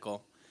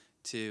antithetical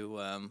to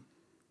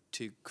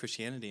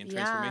Christianity and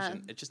Yeah.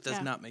 transformation. It just does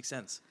Yeah. not make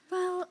sense.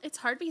 Well, it's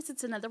hard because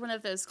it's another one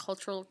of those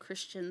cultural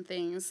Christian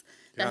things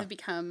that Yeah. have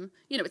become,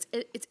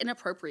 it's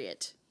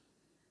inappropriate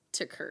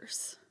to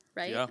curse,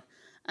 right? Yeah.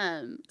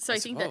 So I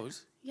think that,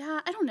 suppose.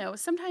 yeah, I don't know.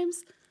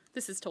 Sometimes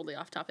this is totally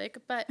off topic,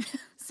 but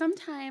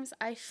sometimes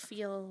I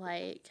feel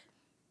like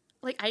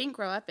I didn't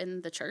grow up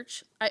in the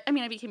church. I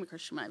mean, I became a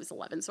Christian when I was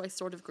 11, so I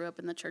sort of grew up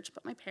in the church,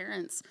 but my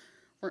parents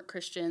weren't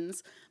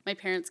Christians. My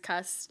parents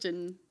cussed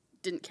and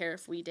didn't care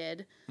if we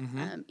did.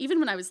 Even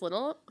when I was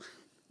little,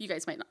 you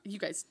guys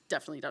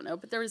definitely don't know,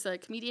 but there was a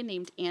comedian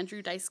named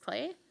Andrew Dice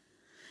Clay.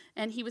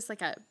 and he was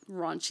like a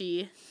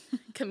raunchy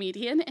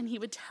comedian, and he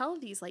would tell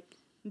these like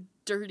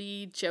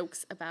dirty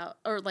jokes about,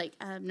 or like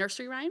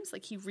nursery rhymes.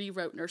 Like he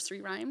rewrote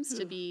nursery rhymes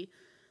to be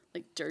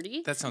like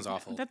dirty. That sounds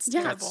awful. That's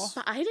Yeah, terrible.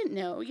 but I didn't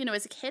know,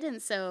 as a kid,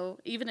 and so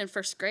even in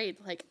first grade,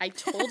 like I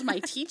told my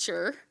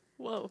teacher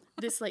Whoa.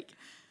 this like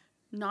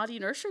naughty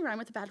nursery rhyme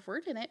with a bad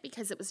word in it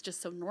because it was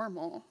just so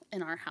normal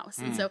in our house,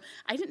 and so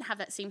I didn't have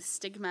that same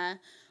stigma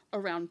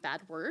around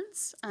bad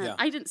words. Yeah.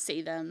 I didn't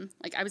say them.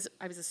 Like I was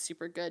a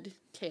super good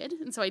kid,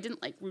 and so I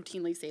didn't like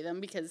routinely say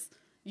them because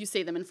you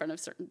say them in front of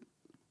certain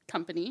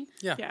company,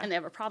 Yeah. Yeah. and they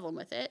have a problem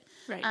with it.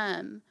 Right.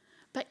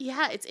 But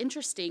yeah, it's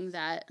interesting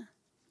that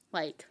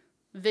like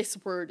this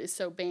word is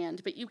so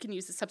banned, but you can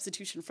use a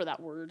substitution for that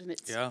word, and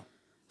it's Yeah.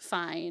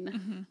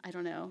 fine. I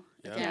don't know.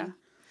 Yeah. Again,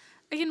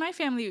 Like in my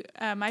family,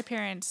 my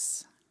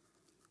parents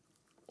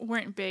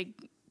weren't big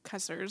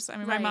cussers. I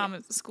mean, Right. my mom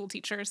was a school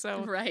teacher,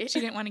 so Right. she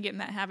didn't want to get in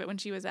that habit when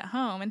she was at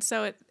home. And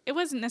so it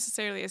wasn't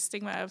necessarily a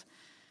stigma of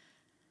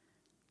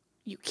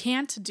you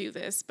can't do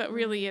this, but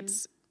really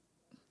it's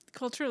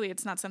culturally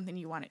it's not something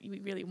you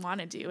really want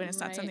to do, and it's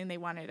not Right. something they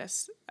wanted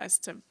us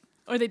to,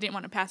 or they didn't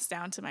want to pass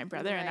down to my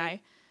brother and Right.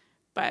 I.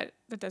 But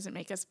that doesn't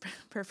make us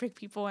perfect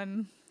people,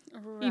 and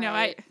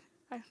right.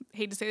 I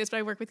hate to say this, but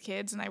I work with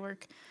kids and I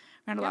work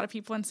around a lot of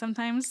people, and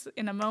sometimes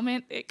in a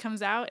moment it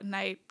comes out and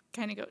I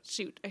kind of go,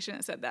 shoot, I shouldn't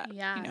have said that.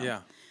 Yeah.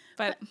 Yeah.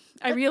 But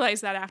I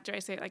realize that after I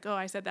say it, like, oh,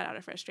 I said that out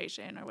of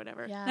frustration or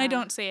whatever. And I Yeah.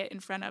 don't say it in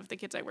front of the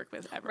kids I work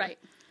with ever. Right.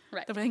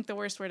 Right. I think the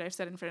worst word I've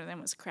said in front of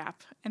them was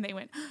crap. And they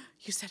went,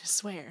 you said a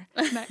swear.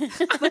 And I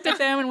looked at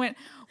them and went,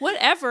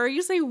 whatever.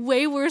 You say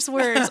way worse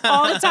words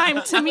all the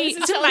time to me,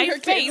 to tell my your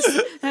face.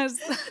 kids. And I was,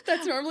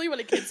 That's normally what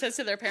a kid says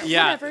to their parent.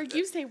 Yeah. Whatever,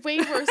 you say way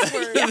worse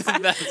words. That's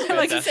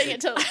Like fantastic. saying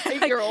it to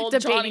 8-year-old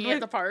debating Johnny at with-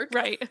 the park.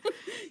 right.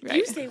 You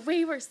Right. say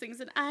way worse things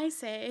than I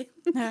say.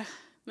 Uh,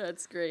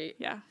 That's great.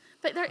 yeah.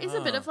 But there is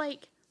a bit of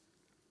like,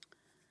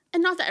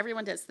 and not that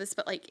everyone does this,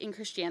 but like in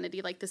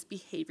Christianity, like this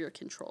behavior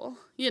control,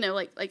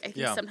 like I think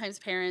Yeah. sometimes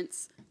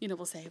parents,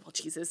 will say, well,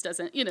 Jesus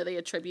doesn't, they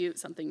attribute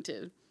something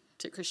to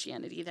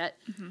Christianity that,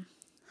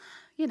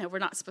 we're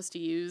not supposed to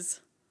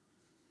use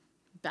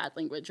bad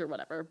language or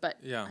whatever, but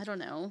Yeah. I don't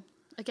know.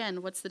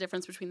 Again, what's the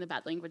difference between the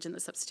bad language and the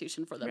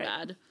substitution for the Right.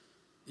 bad?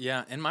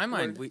 Yeah, in my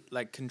mind, Word.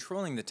 we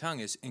controlling the tongue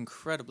is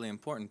incredibly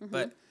important,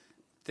 but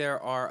there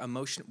are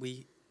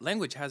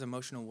language has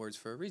emotional words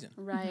for a reason.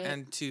 Right.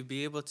 And to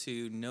be able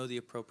to know the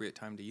appropriate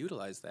time to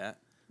utilize that,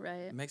 Right.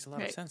 it makes a lot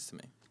of Right. sense to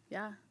me.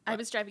 Yeah. I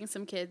was driving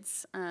some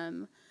kids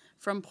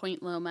from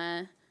Point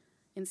Loma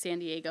in San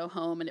Diego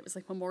home, and it was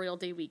like Memorial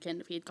Day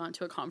weekend. We had gone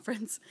to a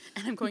conference,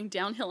 and I'm going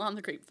downhill on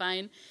the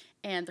Grapevine,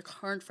 and the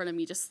car in front of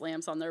me just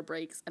slams on their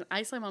brakes, and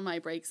I slam on my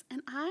brakes,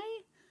 and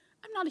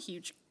I'm not a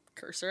huge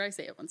cursor. I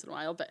say it once in a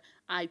while, but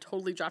I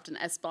totally dropped an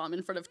S-bomb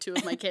in front of two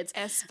of my kids.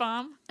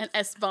 S-bomb. An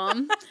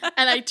S-bomb.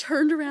 And I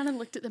turned around and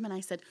looked at them, and I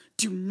said,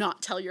 do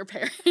not tell your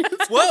parents.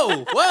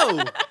 Whoa,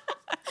 whoa!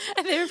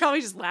 And they were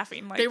probably just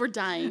laughing. Like, They were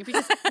dying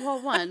because, well,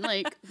 one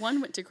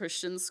went to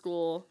Christian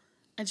school,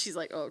 and she's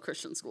like, oh,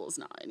 Christian school is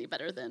not any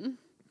better than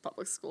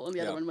public school. And the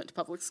other Yeah. one went to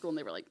public school, and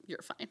they were like,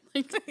 you're fine.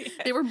 Like,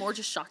 they were more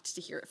just shocked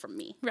to hear it from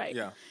me. right.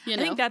 Yeah. You I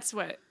know? think that's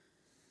what,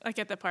 like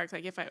at the park,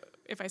 like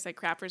if I say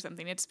crap or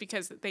something, it's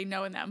because they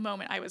know in that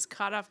moment I was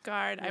caught off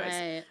guard.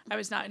 Right. I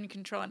was not in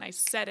control, and I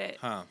said it.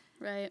 Huh.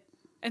 Right.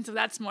 And so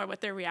that's more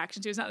what their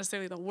reaction to. It's not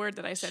necessarily the word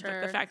that I said, but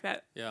Sure. the fact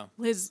that Yeah.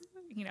 Liz,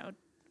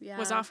 Yeah.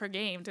 was off her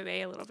game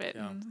today a little bit.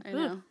 Yeah. And, I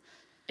know.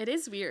 It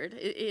is weird.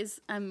 It is,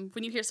 when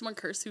you hear someone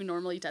curse who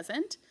normally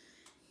doesn't,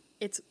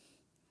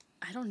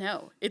 I don't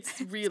know. It's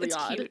really it's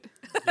odd. cute.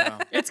 Yeah.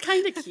 It's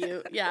kind of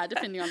cute. Yeah,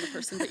 depending on the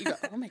person. But you go,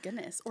 oh my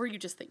goodness. Or you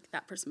just think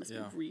that person must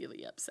Yeah. be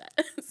really upset.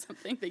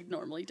 Something they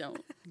normally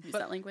don't use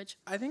that language.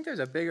 I think there's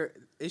a bigger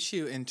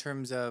issue in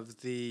terms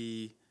of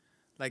the,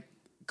 like,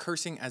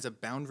 cursing as a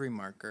boundary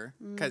marker.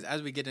 Because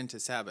as we get into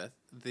Sabbath,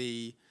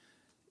 the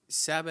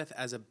Sabbath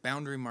as a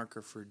boundary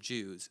marker for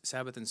Jews,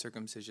 Sabbath and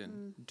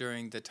circumcision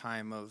during the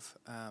time of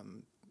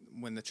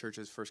when the church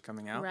is first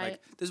coming out. Right.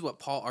 Like, this is what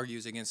Paul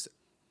argues against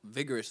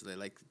vigorously.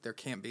 Like, there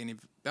can't be any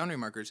boundary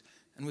markers.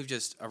 And we've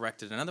just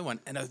erected another one,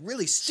 and a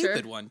really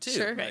stupid one, too.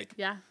 Sure. Like,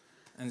 Yeah.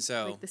 and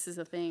so, Like this is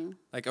a thing.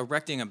 like,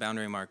 erecting a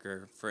boundary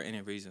marker for any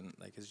reason,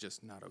 like, is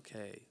just not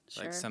okay.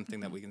 Sure. Like,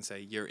 something that we can say,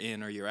 you're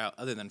in or you're out,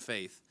 other than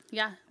faith.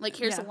 Yeah. Like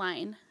here's Yeah. a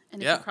line.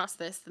 And if Yeah. you cross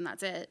this, then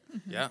that's it.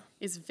 Yeah.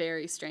 Is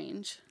very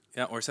strange.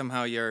 Yeah, or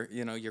somehow your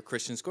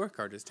Christian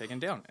scorecard is taken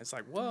down. It's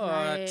like, what?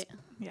 Right.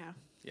 Yeah.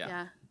 Yeah.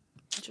 Yeah.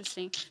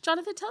 Interesting.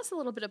 Jonathan, tell us a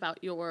little bit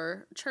about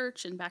your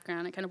church and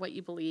background and kind of what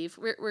you believe.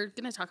 We're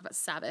going to talk about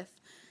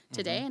Sabbath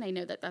today, and I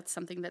know that that's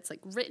something that's like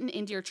written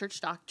into your church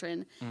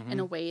doctrine in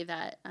a way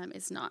that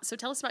is not. So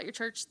tell us about your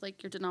church,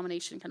 like your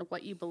denomination, kind of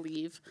what you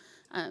believe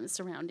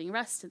surrounding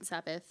rest and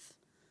Sabbath.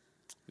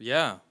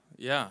 Yeah,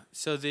 yeah.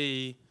 So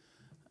the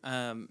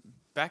and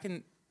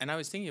I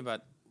was thinking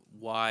about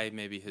why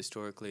maybe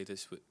historically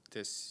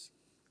this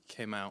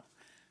came out.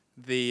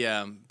 The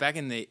back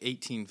in the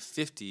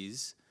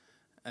 1850s,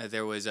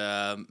 there was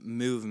a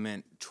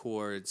movement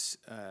towards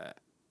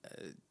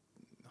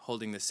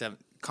holding the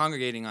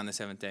congregating on the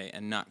seventh day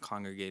and not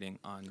congregating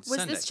on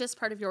Sunday. Was this just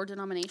part of your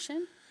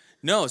denomination?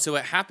 No, so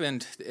what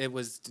happened, it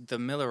was the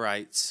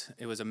Millerites.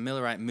 It was a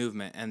Millerite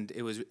movement, and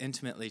it was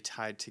intimately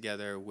tied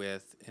together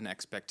with an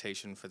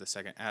expectation for the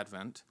second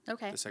advent,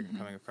 Okay. the second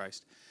coming of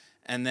Christ.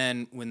 And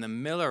then when the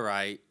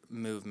Millerite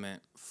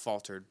movement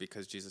faltered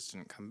because Jesus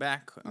didn't come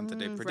back on the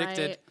day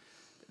predicted, right.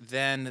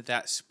 then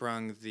that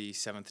sprung the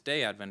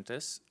Seventh-day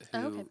Adventists, who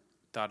Okay.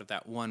 thought of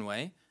that one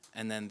way,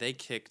 and then they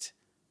kicked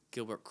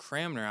Gilbert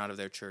Cranmer out of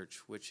their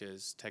church, which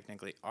is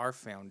technically our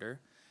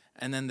founder.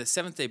 And then the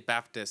Seventh-day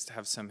Baptists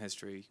have some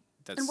history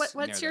that's And near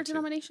what's your that too.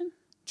 denomination?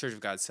 Church of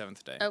God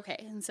Seventh Day. Okay,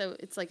 and so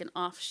it's like an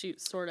offshoot,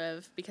 sort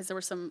of, because there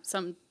were some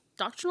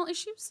doctrinal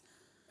issues.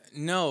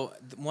 No,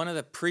 one of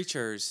the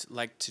preachers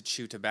liked to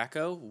chew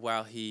tobacco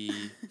while he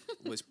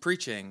was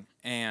preaching,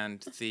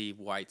 and the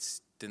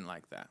whites didn't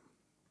like that.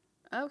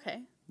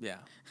 Okay. Yeah.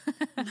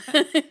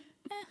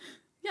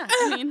 Yeah,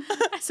 I mean,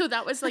 so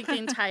that was like the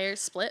entire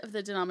split of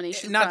the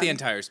denomination. Not the from-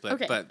 entire split,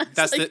 Okay. but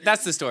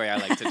that's the story I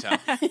like to tell.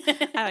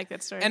 I like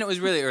that story. And it was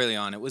really early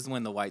on. It was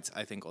when the whites,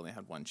 I think, only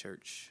had one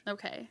church.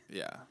 Okay.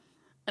 Yeah.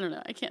 I don't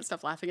know. I can't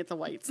stop laughing at the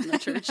whites in the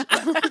church.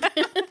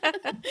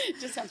 It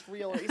just sounds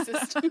real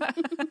racist.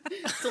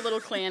 It's a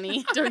little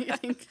clanny, don't you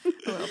think?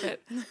 A little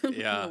bit.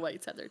 Yeah. The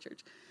whites had their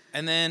church.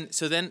 And then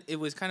it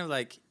was kind of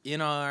like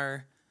in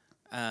our,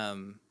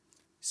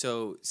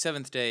 so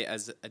seventh day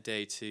as a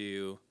day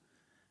to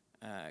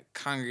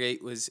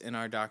congregate was in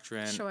our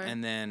doctrine. Sure.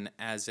 And then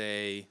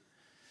I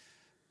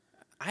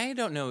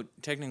don't know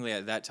technically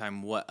at that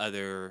time what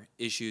other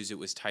issues it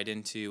was tied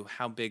into,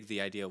 how big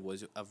the idea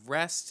was of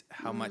rest,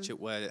 how much it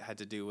had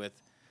to do with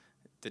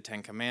the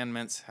Ten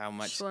Commandments, how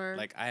much, Sure.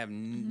 like I have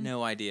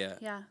no idea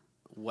Yeah.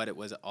 what it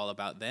was all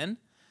about then.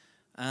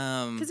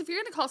 Because if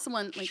you're gonna call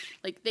someone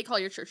like they call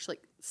your church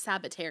like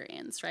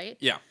Sabbatarians, right?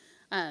 Yeah.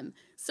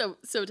 So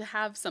to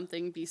have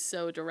something be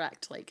so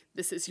direct, like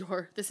this is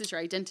your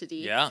identity.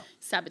 Yeah.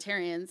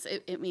 Sabbatarians,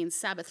 it means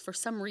Sabbath for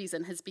some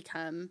reason has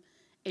become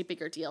a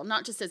bigger deal,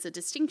 not just as a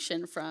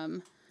distinction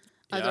from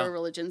other Yeah.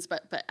 religions,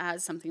 but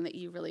as something that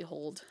you really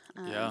hold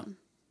Yeah.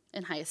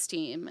 in high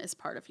esteem as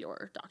part of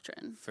your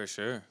doctrine. For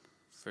sure.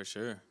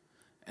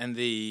 And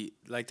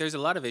there's a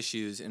lot of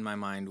issues in my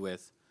mind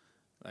with,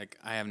 like,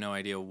 I have no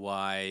idea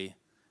why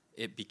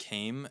it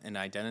became an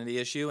identity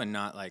issue and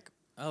not like,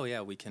 oh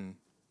yeah, we can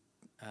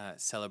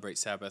celebrate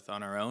Sabbath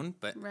on our own,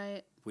 but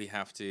Right. we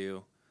have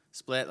to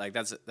split. Like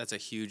that's a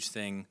huge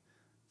thing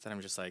that I'm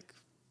just like,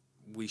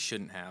 we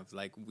shouldn't have.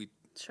 Like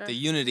Sure. the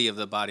unity of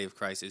the body of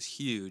Christ is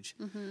huge,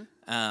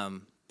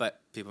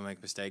 but people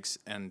make mistakes,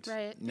 and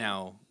Right.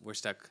 now we're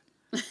stuck.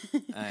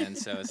 And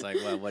so it's like,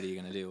 well, what are you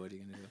gonna do?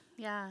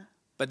 Yeah.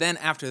 But then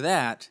after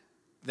that,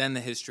 then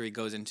the history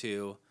goes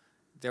into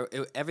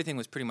everything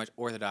was pretty much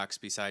Orthodox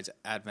besides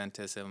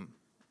Adventism,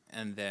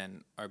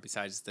 or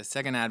besides the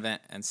Second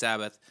Advent and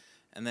Sabbath,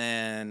 and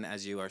then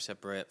as you are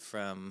separate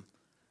from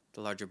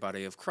the larger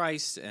body of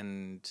Christ,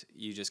 and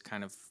you just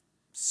kind of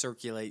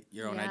circulate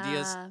your own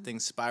ideas, Yeah.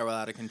 things spiral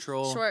out of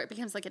control. Sure, it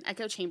becomes like an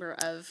echo chamber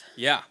of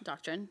Yeah.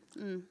 doctrine.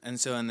 Mm.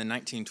 And so in the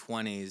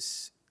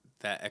 1920s,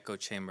 that echo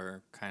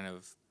chamber kind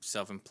of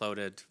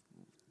self-imploded.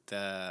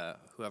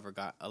 Whoever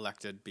got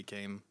elected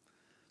became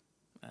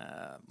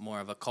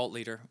more of a cult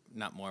leader.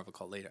 Not more of a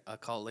cult leader, a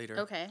cult leader.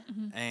 Okay.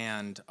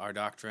 And our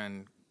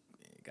doctrine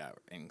got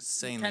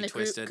insanely Kind of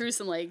twisted. grew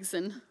some legs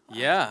and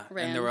Yeah,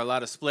 ran. and there were a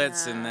lot of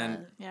splits. And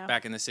then Yeah.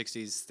 back in the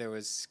 60s, there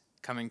was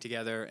coming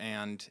together.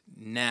 And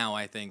now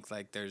I think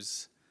like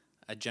there's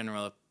a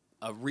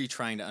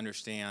retrying to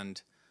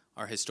understand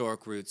our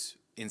historic roots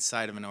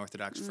inside of an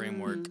Orthodox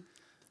framework.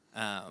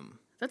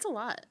 that's a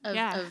lot of,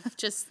 Yeah. of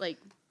just like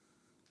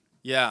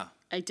Yeah.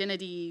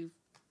 identity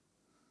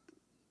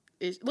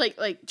is like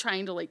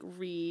trying to like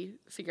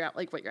figure out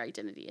like what your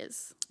identity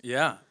is.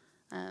 Yeah.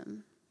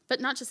 But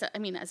not just that, I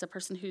mean, as a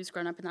person who's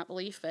grown up in that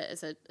belief, but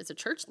as a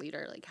church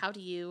leader, like how do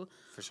you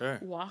For sure.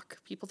 walk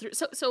people through?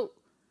 So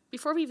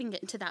before we even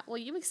get into that, will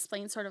you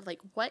explain sort of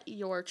like what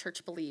your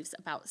church believes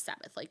about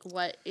Sabbath? Like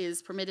what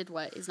is permitted,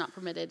 what is not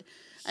permitted?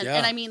 And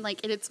Yeah. I mean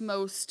like in its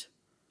most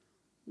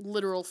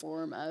literal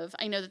form of,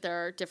 I know that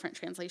there are different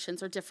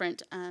translations or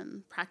different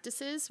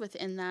practices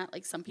within that.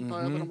 Like some people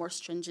are a little more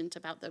stringent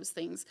about those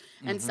things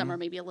and some are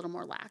maybe a little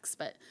more lax.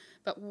 But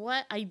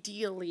what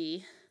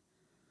ideally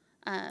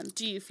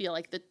do you feel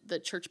like the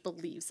church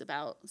believes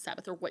about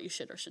Sabbath or what you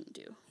should or shouldn't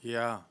do?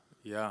 Yeah.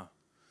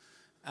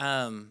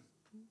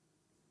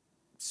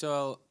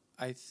 So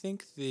I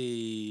think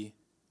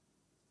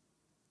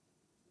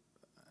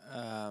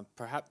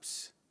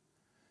perhaps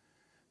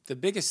the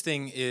biggest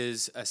thing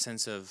is a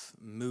sense of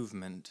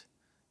movement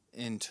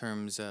in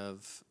terms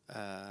of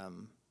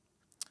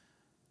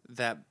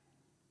that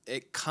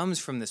it comes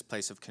from this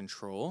place of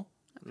control,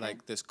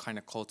 like this kind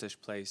of cultish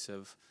place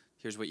of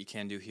here's what you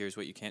can do, here's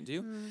what you can't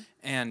do,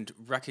 and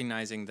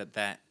recognizing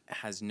that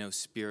has no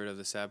spirit of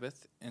the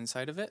Sabbath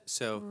inside of it.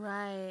 So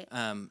Right.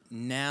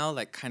 now,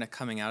 like kind of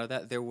coming out of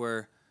that, there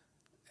were,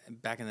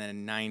 back in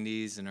the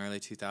 90s and early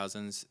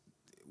 2000s,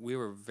 we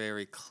were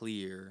very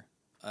clear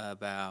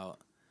about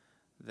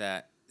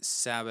that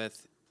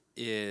Sabbath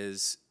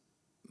is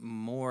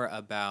more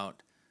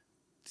about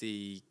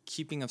the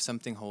keeping of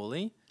something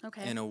holy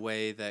Okay. in a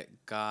way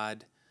that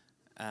God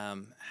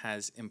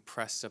has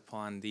impressed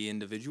upon the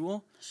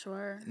individual,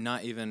 Sure.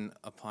 not even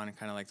upon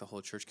kind of like the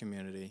whole church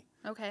community.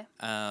 Okay.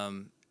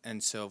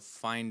 And so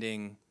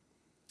finding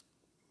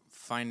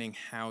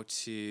how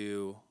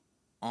to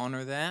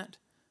honor that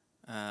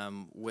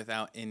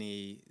without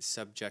any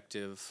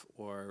subjective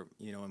or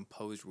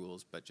imposed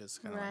rules, but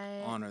just kind of Right.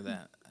 like honor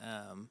that.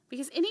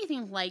 Because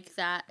anything like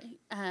that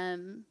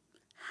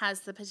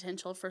has the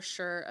potential for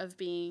sure of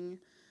being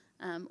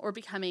or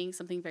becoming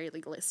something very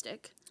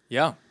legalistic.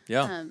 Yeah.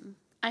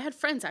 I had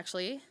friends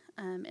actually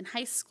in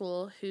high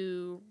school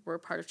who were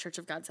part of Church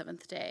of God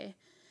Seventh Day.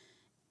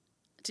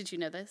 Did you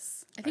know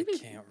this? I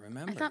can't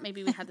remember. I thought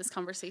maybe we had this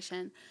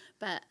conversation,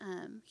 but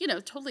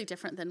totally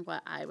different than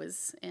what I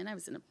was in. I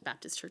was in a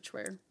Baptist church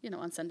where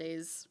on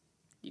Sundays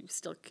you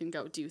still can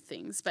go do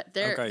things, but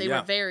they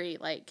were very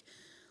like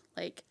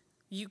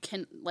you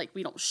can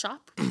we don't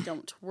shop, we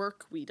don't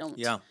work, we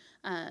don't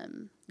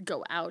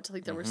go out.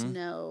 Like there was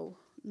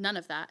none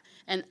of that,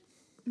 and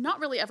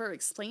not really ever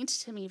explained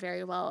to me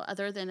very well,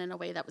 other than in a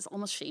way that was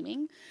almost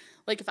shaming.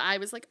 Like if I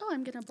was like, oh,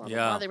 I'm gonna blah blah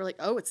blah, they were like,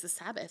 oh, it's the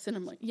Sabbath, and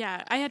I'm like,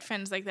 yeah, I had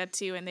friends like that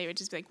too, and they would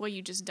just be like, well,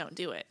 you just don't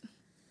do it.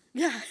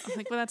 yeah. I'm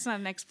like, well, that's not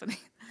an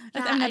explanation.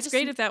 Yeah, I mean, that's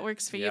great if that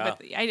works for you, Yeah.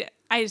 but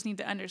I just need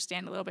to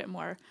understand a little bit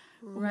more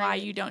why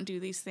you don't do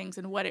these things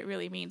and what it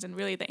really means. And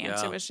really the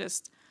answer was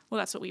just, well,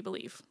 that's what we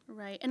believe.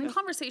 Right. And in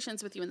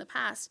conversations with you in the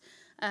past,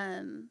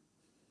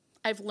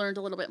 I've learned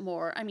a little bit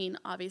more. I mean,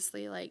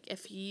 obviously, like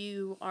if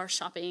you are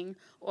shopping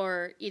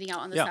or eating out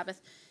on the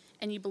Sabbath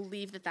and you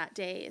believe that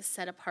day is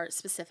set apart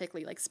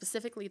specifically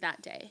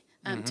that day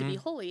to be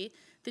holy,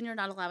 then you're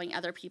not allowing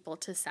other people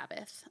to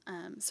Sabbath.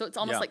 So it's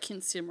almost like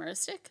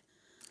consumeristic.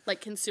 Like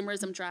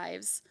consumerism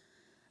drives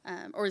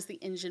or is the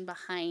engine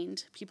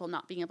behind people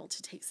not being able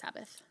to take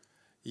Sabbath.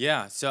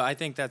 Yeah, so I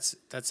think that's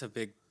a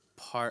big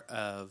part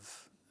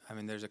of. I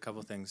mean, there's a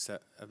couple things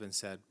that have been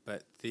said,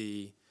 but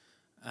a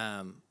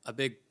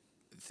big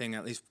thing,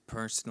 at least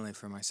personally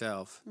for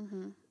myself,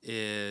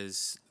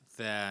 is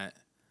that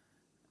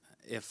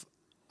if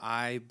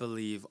I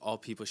believe all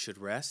people should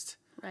rest,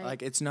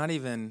 like it's not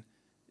even.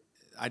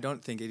 I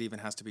don't think it even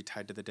has to be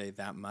tied to the day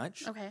that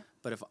much. Okay.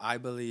 But if I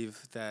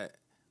believe that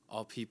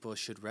all people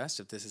should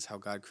rest, if this is how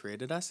God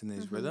created us in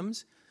these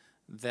rhythms,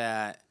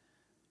 that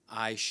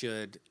I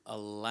should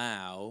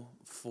allow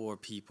for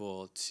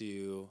people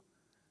to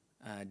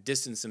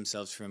distance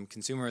themselves from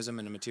consumerism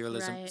and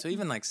materialism. Right. So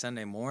even like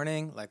Sunday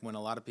morning, like when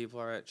a lot of people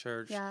are at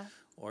church,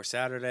 or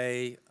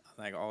Saturday,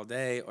 like all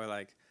day, or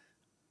like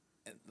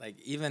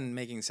even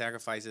making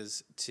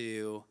sacrifices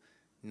to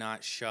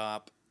not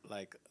shop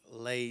like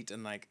late,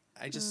 and like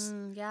I just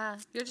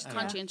you're just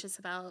conscientious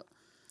about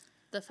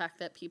the fact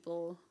that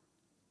people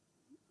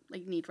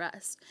like need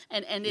rest,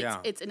 and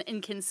it's an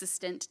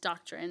inconsistent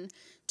doctrine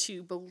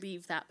to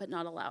believe that but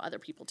not allow other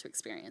people to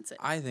experience it.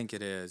 I think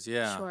it is,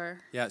 yeah. Sure.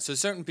 Yeah, so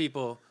certain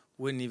people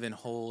wouldn't even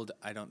hold,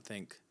 I don't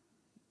think,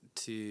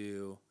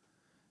 to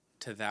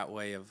that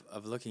way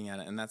of looking at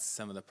it, and that's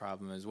some of the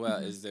problem as well,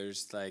 is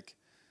there's like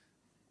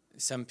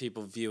some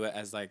people view it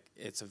as like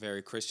it's a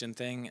very Christian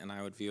thing, and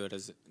I would view it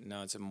as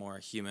no, it's a more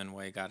human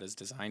way God has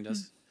designed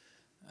us.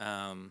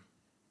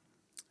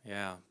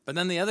 Yeah, but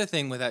then the other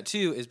thing with that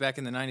too is back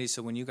in the 90s,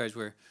 so when you guys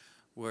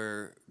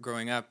were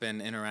growing up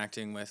and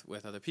interacting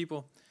with other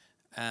people,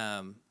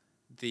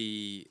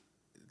 the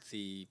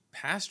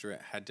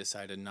pastorate had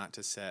decided not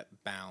to set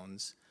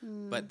bounds,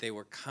 but they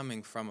were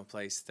coming from a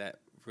place that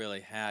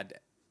really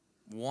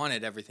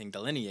wanted everything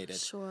delineated.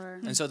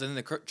 Sure. And so then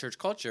the church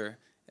culture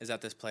is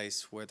at this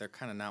place where they're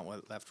kind of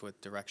not left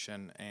with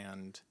direction,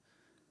 and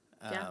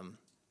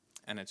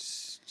it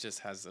just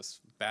has this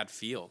bad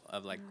feel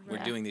of like we're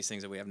doing these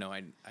things that we have no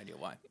idea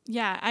why.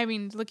 Yeah, I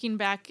mean, looking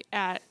back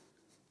at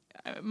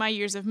my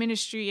years of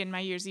ministry and my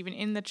years even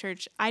in the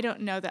church, I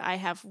don't know that I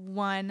have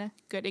one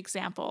good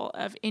example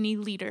of any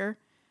leader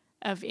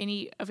of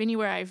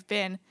anywhere I've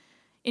been,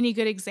 any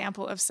good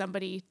example of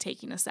somebody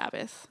taking a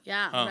Sabbath.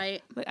 Yeah,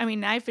 right. I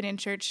mean, I've been in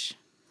church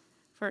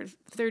for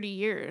 30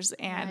 years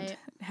and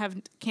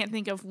can't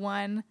think of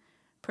one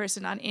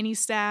person on any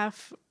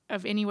staff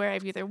of anywhere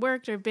I've either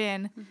worked or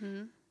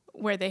been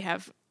where they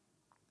have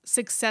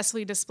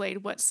successfully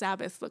displayed what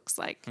Sabbath looks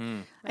like.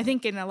 I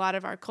think in a lot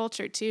of our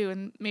culture too,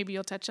 and maybe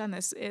you'll touch on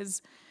this,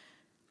 is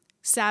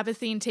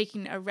Sabbathing,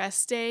 taking a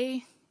rest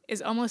day,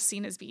 is almost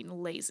seen as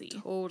being lazy.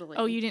 Totally.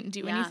 Oh, you didn't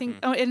do anything?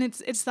 Oh, and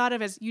it's thought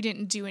of as you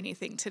didn't do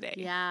anything today.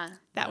 Yeah.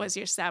 That was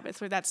your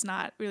Sabbath, where that's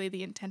not really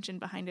the intention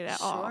behind it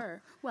at all.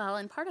 Sure. Well,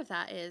 and part of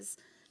that is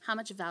how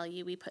much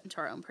value we put into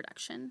our own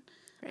production.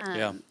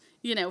 Right.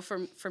 You know,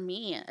 for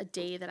me, a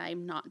day that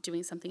I'm not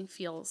doing something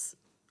feels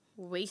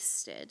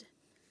wasted,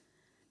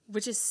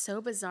 which is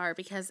so bizarre,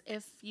 because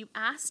if you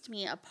asked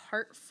me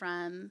apart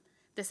from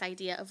this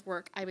idea of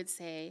work, I would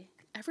say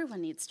everyone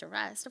needs to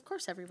rest. Of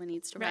course, everyone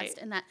needs to rest.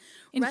 And that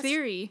in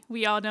theory,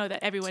 we all know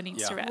that everyone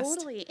needs to rest.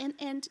 Totally.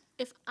 And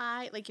if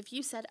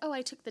you said, oh,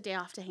 I took the day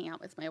off to hang out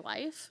with my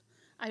wife,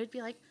 I would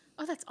be like,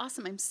 Oh, that's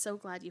awesome. I'm so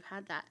glad you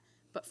had that.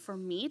 But for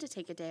me to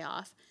take a day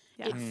off,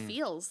 Yeah. it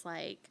feels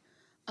like,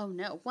 oh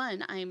no,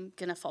 one, I'm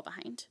going to fall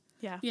behind.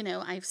 Yeah. You know,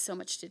 I have so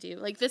much to do.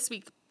 Like this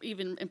week,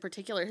 even in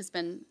particular, has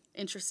been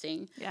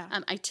interesting. Yeah.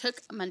 I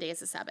took Monday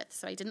as a Sabbath,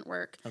 so I didn't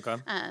work. Okay.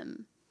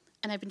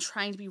 And I've been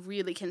trying to be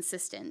really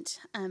consistent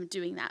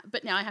doing that.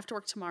 But now I have to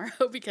work tomorrow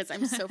because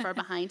I'm so far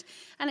behind.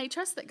 And I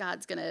trust that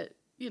God's going to,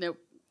 you know,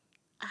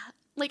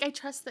 I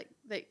trust that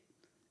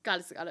God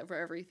is God over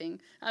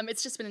everything.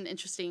 It's just been an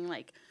interesting,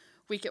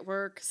 week at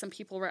work. Some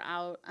people were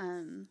out.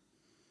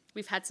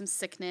 We've had some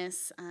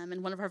sickness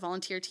in one of our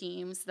volunteer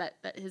teams that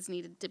has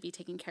needed to be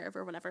taken care of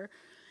or whatever.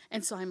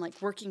 And so I'm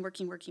working.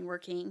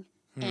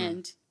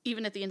 And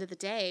even at the end of the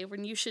day,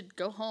 when you should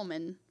go home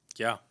and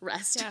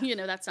rest,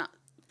 Yeah. That's not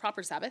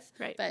proper Sabbath.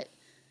 Right. But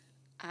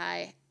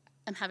I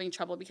am having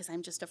trouble because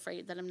I'm just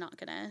afraid that I'm not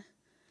going to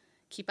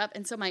keep up.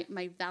 And so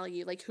my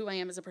value, who I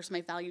am as a person,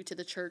 my value to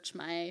the church,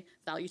 my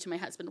value to my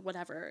husband,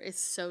 whatever, is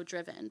so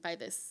driven by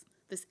this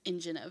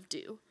engine of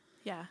do.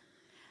 Yeah.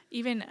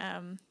 Even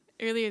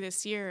earlier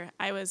this year,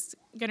 I was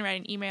going to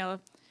write an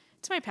email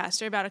to my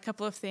pastor about a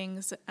couple of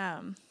things,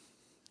 and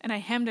I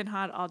hemmed and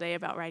hawed all day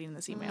about writing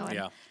this email. And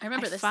I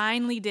remember this.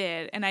 Finally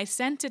did, and I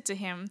sent it to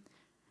him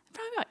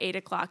probably about 8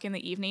 o'clock in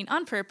the evening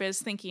on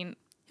purpose, thinking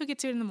he'll get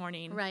to it in the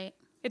morning. Right.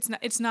 It's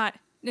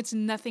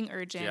nothing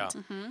urgent.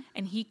 Yeah.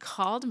 And he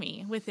called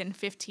me within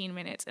 15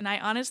 minutes, and I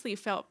honestly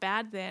felt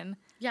bad then,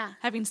 Yeah.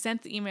 having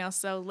sent the email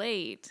so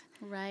late,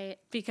 Right.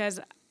 because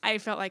I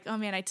felt like, oh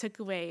man, I took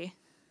away,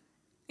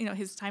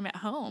 his time at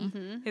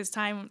home, his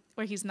time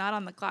where he's not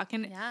on the clock.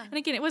 And Yeah. and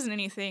again, it wasn't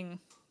anything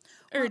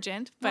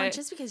urgent, Well, but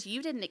just because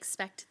you didn't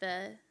expect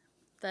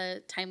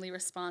the timely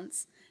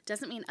response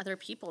doesn't mean other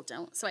people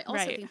don't. So I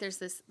also Right. think there's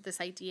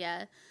this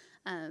idea.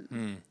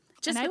 and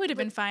I would have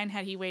been fine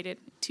had he waited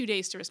 2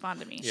 days to respond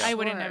to me. Yeah. I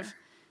wouldn't Sure. have.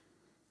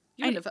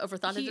 You wouldn't have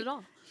overthought it he- at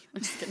all.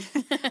 I'm just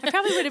kidding. I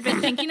probably would have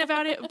been thinking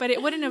about it, but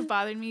it wouldn't have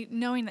bothered me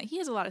knowing that he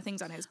has a lot of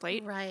things on his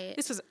plate. Right.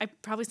 I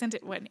probably sent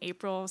it in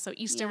April, so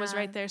Easter was Yeah.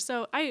 right there.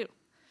 So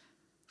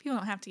people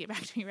don't have to get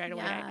back to me right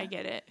away. Yeah. I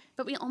get it.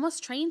 But we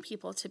almost train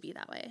people to be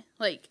that way.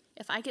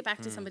 If I get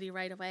back to somebody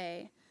right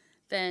away,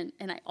 and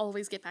I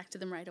always get back to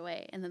them right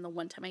away, and then the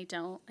one time I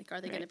don't, are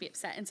they going to Right. be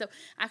upset? And so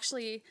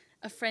actually,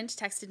 a friend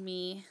texted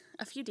me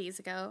a few days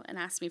ago and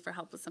asked me for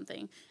help with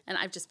something, and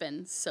I've just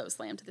been so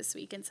slammed this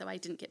week, and so I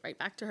didn't get right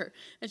back to her.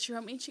 And she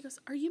wrote me, and she goes,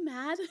 "Are you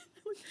mad?" I'm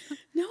like,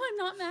 "No, I'm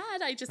not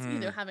mad. I just,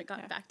 haven't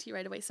gotten back to you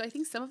right away." So I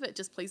think some of it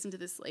just plays into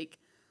this,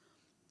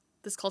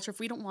 this culture. If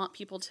we don't want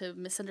people to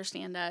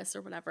misunderstand us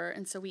or whatever,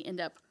 and so we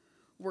end up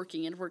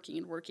working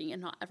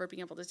and not ever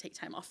being able to take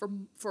time off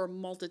for a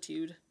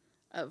multitude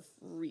of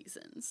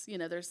reasons.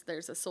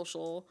 There's a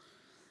social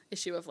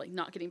issue of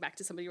not getting back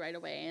to somebody right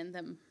away, and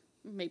then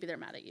maybe they're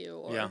mad at you,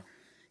 or Yeah.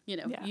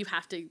 you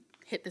have to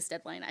hit this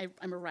deadline.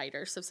 I'm a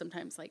writer, so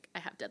sometimes I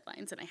have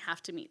deadlines and I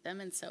have to meet them,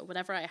 and so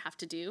whatever I have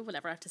to do,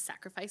 whatever I have to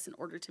sacrifice in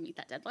order to meet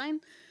that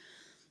deadline,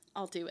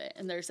 I'll do it.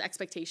 And there's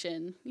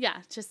expectation.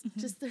 Yeah, just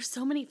there's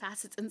so many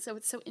facets, and so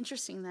it's so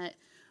interesting that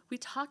we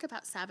talk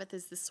about Sabbath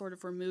as this sort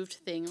of removed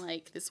thing,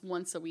 this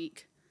once a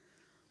week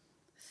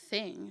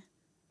thing,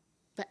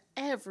 but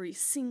every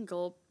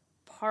single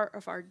part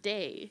of our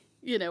day,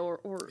 or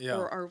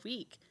our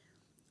week,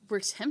 we're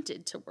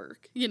tempted to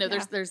work.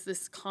 There's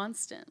this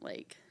constant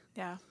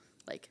Yeah.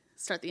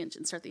 start the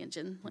engine,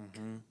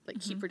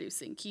 keep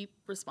producing, keep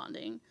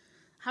responding.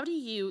 How do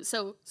you,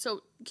 so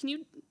can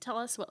you tell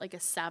us what a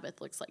Sabbath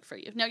looks like for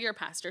you? Now you're a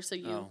pastor, so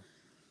you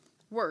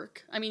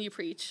work. I mean, you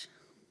preach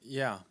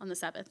Yeah. on the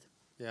Sabbath.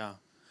 Yeah.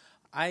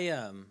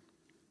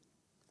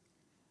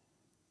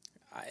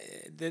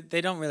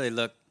 They don't really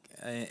look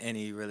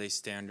any really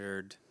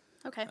standard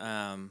Okay.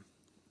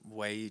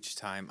 way each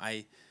time.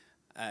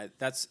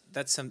 That's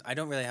some. I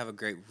don't really have a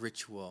great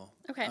ritual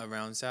Okay.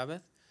 around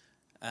Sabbath.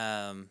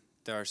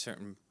 There are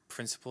certain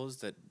principles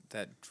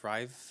that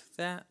drive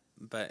that,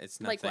 but it's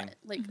nothing.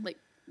 Like what?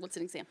 What's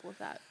an example of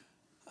that?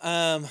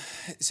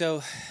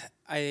 So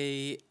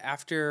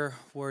after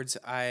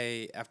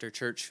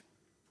church,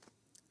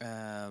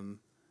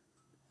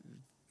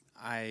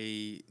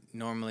 I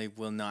normally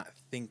will not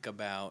think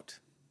about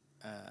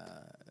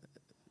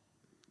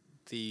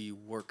the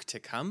work to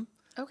come,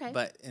 Okay.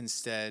 but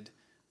instead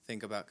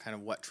think about kind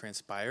of what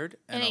transpired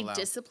In and a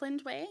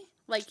disciplined way?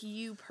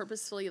 You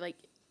purposefully, have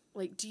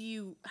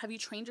you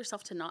trained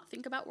yourself to not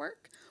think about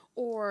work?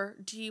 Or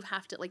do you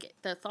have to,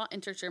 the thought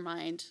enters your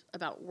mind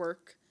about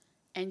work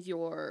and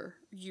you're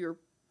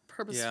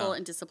purposeful Yeah.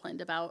 and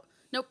disciplined about,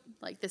 nope,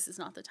 this is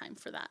not the time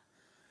for that.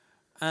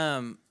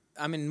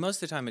 I mean,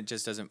 most of the time it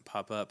just doesn't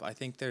pop up. I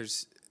think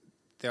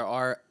there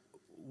are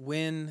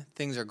when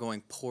things are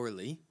going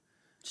poorly.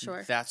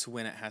 Sure. That's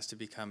when it has to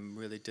become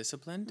really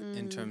disciplined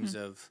in terms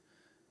of,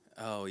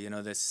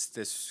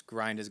 this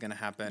grind is going to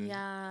happen.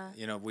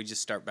 Yeah. We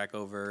just start back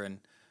over. And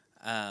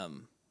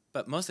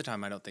but most of the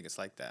time, I don't think it's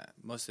like that.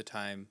 Most of the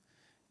time,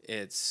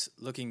 it's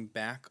looking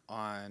back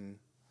on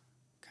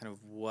kind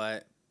of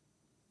what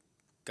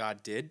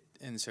God did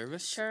in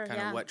service, Sure, kind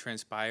yeah. of what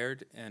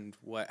transpired and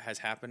what has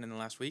happened in the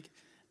last week,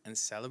 and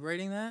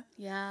celebrating that.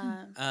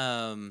 Yeah.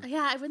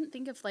 Yeah, I wouldn't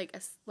think of like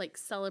like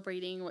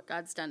celebrating what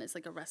God's done as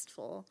like a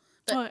restful.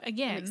 But Well, it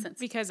again, makes sense.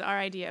 because our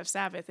idea of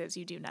Sabbath is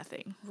you do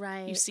nothing.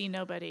 Right. You see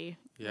nobody.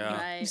 Yeah.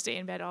 Right. You stay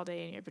in bed all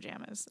day in your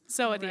pajamas.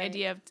 So the Right.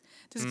 idea of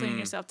disciplining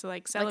yourself to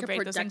like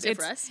celebrate those things,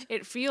 productive rest.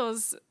 it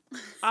feels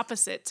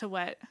opposite to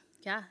what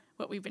Yeah,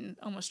 we've been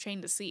almost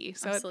trained to see.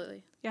 So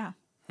absolutely. yeah.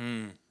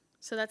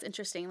 So that's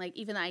interesting. Like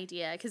even the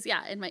idea, because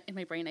yeah, in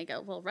my brain I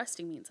go, well,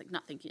 resting means like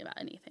not thinking about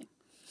anything,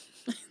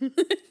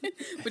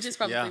 which is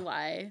probably Yeah.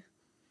 why.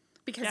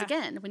 Because Yeah.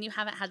 again, when you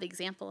haven't had the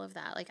example of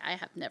that, like I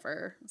have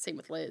never. Same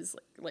with Liz,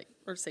 like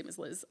or same as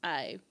Liz.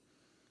 I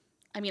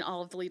mean,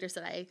 all of the leaders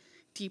that I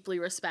deeply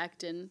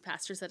respect and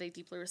pastors that I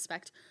deeply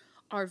respect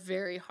are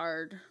very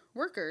hard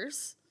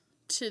workers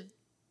to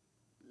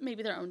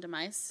maybe their own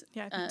demise.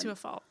 Yeah, to a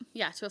fault.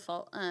 Yeah, to a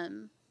fault.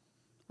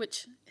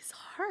 Which is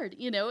hard,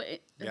 you know.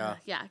 Yeah.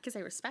 Yeah, because I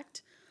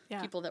respect Yeah.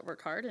 people that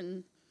work hard,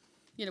 and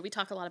you know, we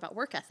talk a lot about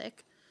work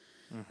ethic,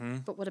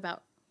 but what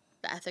about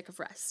the ethic of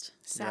rest?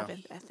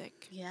 Sabbath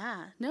ethic.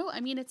 Yeah, no, I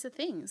mean it's a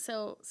thing.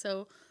 So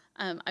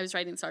I was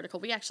writing this article.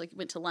 We actually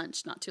went to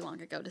lunch not too long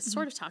ago to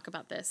sort of talk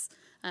about this,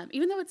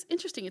 even though it's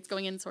interesting. It's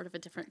going in sort of a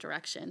different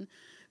direction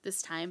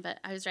this time. But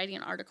I was writing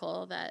an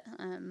article that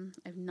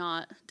I've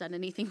not done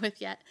anything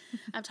with yet.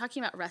 I'm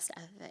talking about rest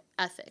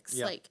ethics.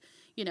 Yeah. Like,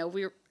 you know,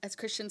 we're as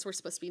Christians, we're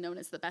supposed to be known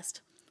as the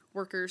best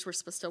workers. We're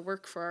supposed to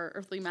work for our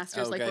earthly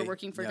masters, like Okay. we're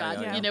working for Yeah,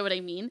 God. yeah. You know what I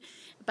mean?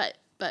 But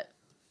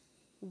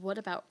what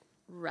about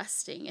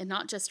resting, and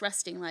not just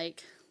resting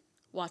like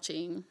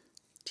watching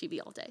TV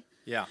all day?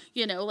 Yeah.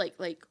 You know, like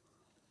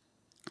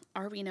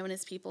are we known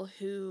as people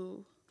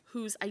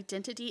whose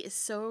identity is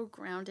so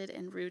grounded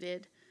and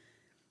rooted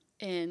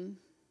in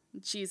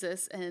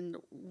Jesus and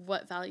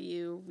what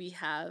value we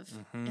have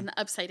in the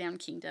upside down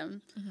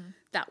kingdom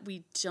that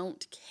we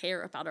don't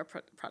care about our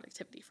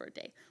productivity for a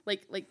day?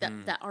 Like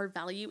that our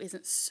value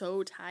isn't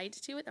so tied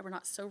to it, that we're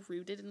not so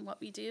rooted in what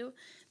we do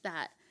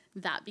that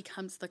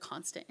becomes the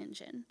constant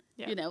engine.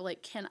 Yeah. You know,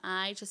 like, can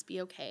I just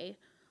be okay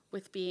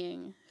with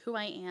being who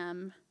I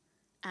am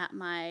at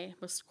my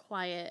most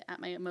quiet, at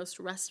my most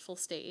restful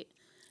state,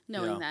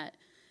 knowing Yeah. that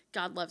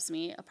God loves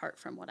me apart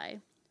from what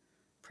I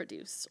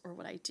produce or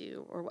what I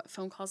do or what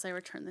phone calls I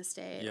return this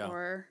day Yeah.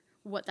 or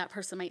what that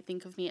person might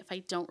think of me if I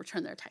don't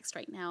return their text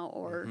right now,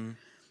 or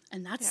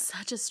and that's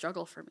such a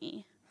struggle for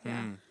me.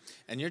 Yeah.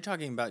 And you're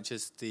talking about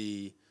just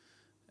the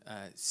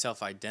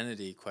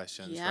self-identity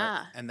questions, Yeah.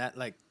 right? And that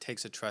like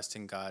takes a trust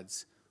in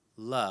God's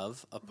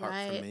love apart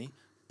Right. from me.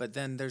 But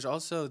then there's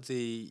also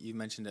you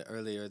mentioned it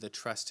earlier, the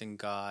trust in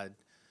God,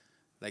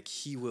 like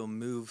He will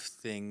move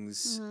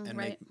things and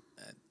right.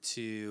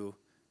 to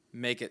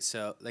make it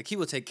so, like He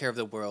will take care of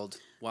the world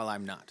while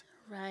I'm not.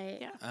 Right.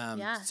 Yeah.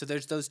 Yeah. So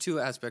there's those two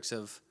aspects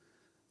of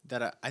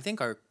that I think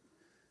are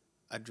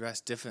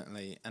addressed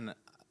differently, and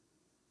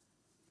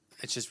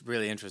it's just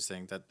really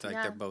interesting that like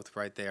Yeah. they're both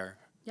right there.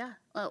 Yeah.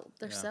 Well,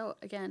 they're Yeah. so,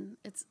 again,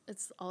 it's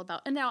all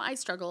about, and now I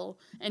struggle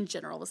in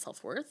general with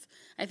self-worth.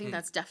 I think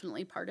that's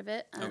definitely part of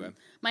it. Okay.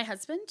 My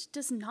husband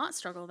does not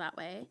struggle that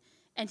way,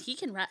 and he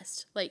can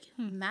rest. Like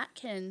Matt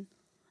can,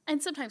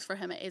 and sometimes for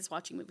him it is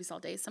watching movies all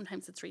day.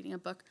 Sometimes it's reading a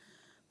book.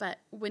 But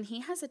when he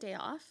has a day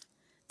off,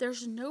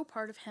 there's no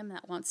part of him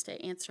that wants to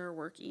answer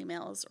work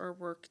emails or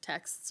work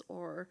texts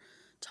or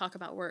talk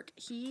about work.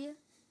 He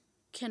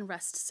can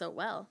rest so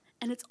well.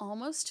 And it's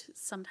almost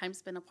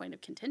sometimes been a point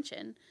of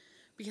contention,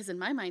 because in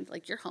my mind,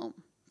 like, you're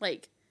home.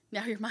 Like,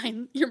 now you're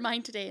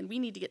mine today, and we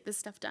need to get this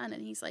stuff done.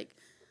 And he's like,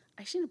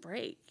 I just need a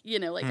break. You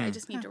know, like, I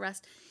just need to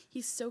rest.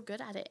 He's so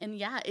good at it. And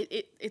yeah,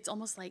 it's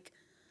almost like,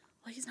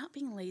 well, he's not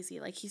being lazy.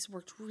 Like, he's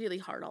worked really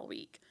hard all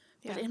week.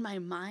 But Yeah. in my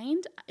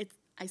mind,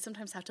 I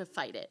sometimes have to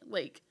fight it.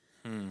 Like,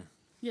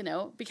 you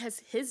know, because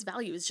his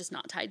value is just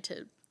not tied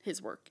to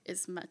his work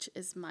as much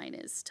as mine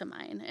is to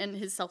mine. And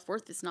his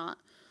self-worth is not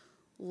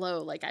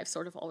low, like I've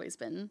sort of always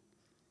been,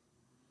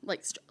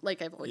 like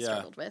I've always Yeah.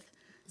 struggled with.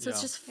 So it's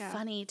Yeah. just Yeah.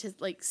 funny to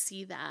like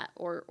see that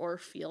or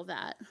feel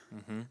that.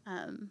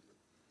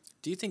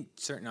 Do you think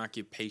certain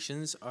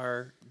occupations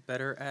are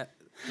better at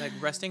like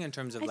resting in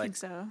terms of I like? think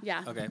so.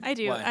 Yeah. Okay. I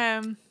do.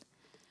 Why?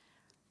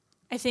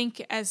 I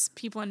think as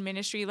people in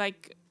ministry,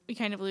 like we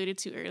kind of alluded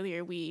to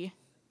earlier, we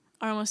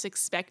are almost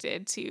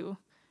expected to,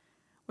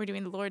 we're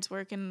doing the Lord's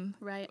work, and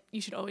Right.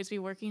 you should always be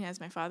working, as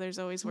my father's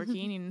always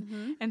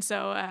working. And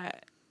so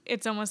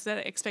it's almost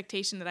that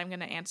expectation that I'm going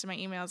to answer my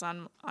emails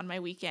on my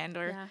weekend,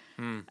 or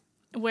Yeah.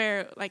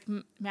 where like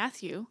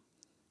Matthew,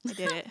 I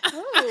did it.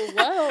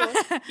 Oh,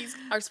 whoa. He's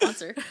our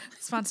sponsor.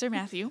 Sponsor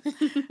Matthew.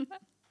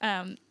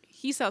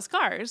 He sells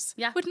cars.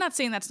 Yeah. Which, not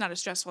saying that's not a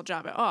stressful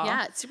job at all.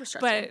 Yeah, it's super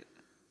stressful. But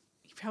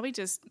you probably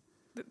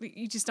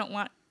you just don't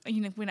want,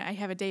 when I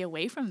have a day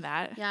away from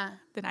that, yeah.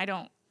 then I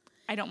don't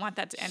want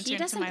that to enter He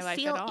into doesn't my life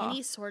feel at all.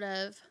 any sort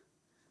of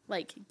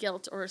like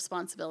guilt or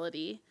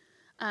responsibility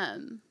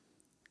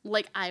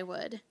like I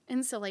would.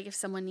 And so like if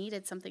someone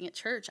needed something at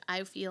church,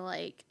 I feel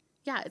like,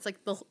 yeah, it's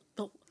like the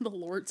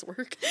Lord's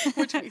work,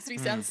 which makes me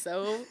sound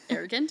so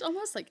arrogant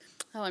almost, like,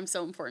 oh, I'm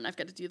so important, I've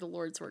got to do the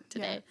Lord's work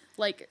today. Yeah.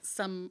 Like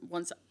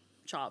someone's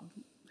job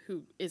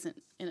who isn't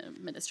in a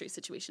ministry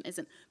situation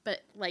isn't.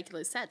 But like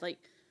Liz said, like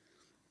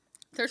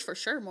there's for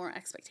sure more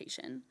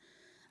expectation.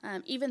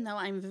 Even though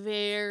I'm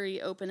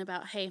very open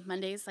about, hey,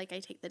 Mondays, like I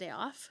take the day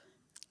off.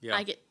 Yeah.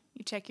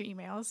 You check your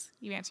emails.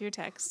 You answer your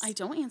texts. I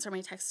don't answer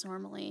my texts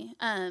normally,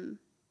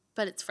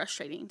 but it's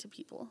frustrating to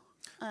people.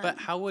 But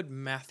how would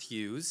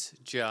Matthew's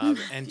job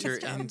enter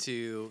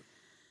into,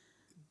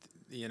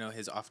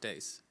 his off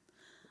days?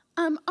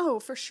 Oh,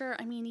 for sure.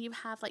 I mean, you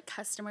have like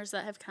customers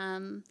that have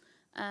come.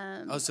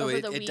 So over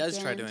it does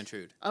try to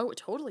intrude. Oh, it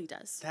totally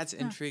does. That's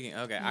intriguing.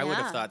 Okay, I would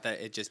have Yeah. thought that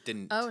it just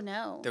didn't. Oh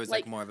no, There was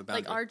like more of a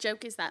boundary. Like our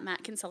joke is that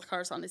Matt can sell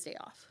cars on his day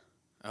off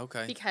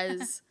Okay.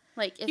 because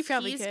like if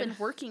probably he's could. been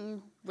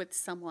working with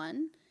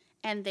someone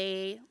and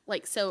they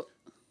like so.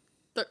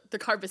 The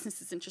car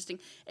business is interesting.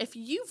 If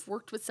you've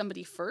worked with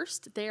somebody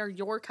first, they are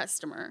your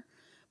customer,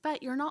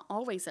 but you're not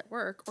always at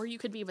work, or you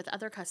could be with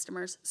other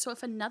customers. So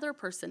if another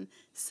person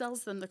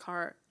sells them the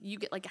car, you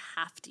get like a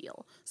half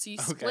deal. So you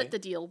split the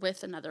deal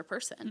with another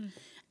person.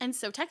 And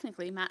so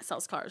technically, Matt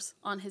sells cars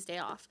on his day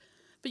off.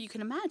 But you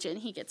can imagine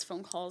he gets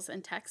phone calls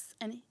and texts,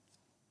 and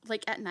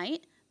like at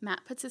night,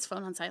 Matt puts his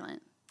phone on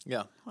silent.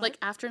 Yeah. Like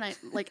after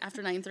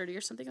 9:30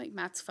 or something, like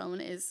Matt's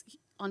phone is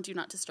on Do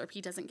Not Disturb.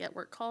 He doesn't get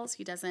work calls.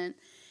 He doesn't.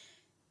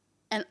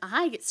 And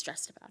I get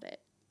stressed about it.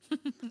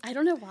 I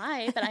don't know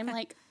why, but I'm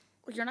like,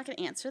 well, you're not going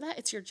to answer that?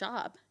 It's your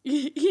job.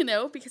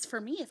 Because for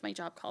me, if my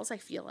job calls, I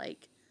feel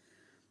like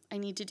I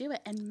need to do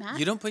it. And Matt...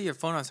 You don't put your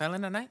phone on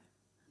silent at night?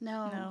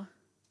 No.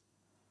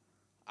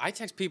 I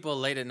text people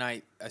late at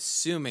night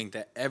assuming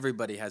that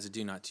everybody has a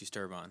do not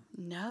disturb on.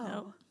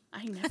 No.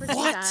 I never do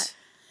What? that.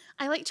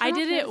 I like turn I off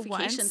did it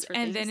notifications once, for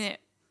and things. then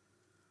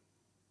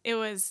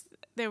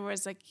there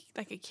was like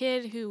a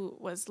kid who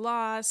was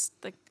lost,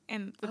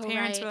 and the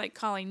parents were right. like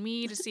calling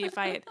me to see if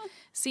I had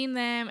seen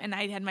them, and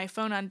I had my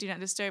phone on Do Not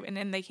Disturb, and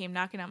then they came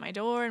knocking on my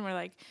door and were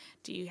like,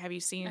 have you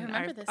seen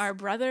remember this. our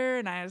brother?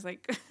 And I was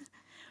like,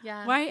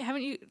 Yeah. why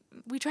haven't you?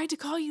 We tried to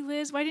call you,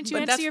 Liz. Why didn't you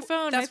But answer your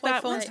phone? That's I why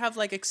thought, phones have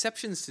like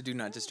exceptions to do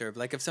not disturb.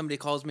 Like if somebody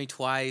calls me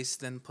twice,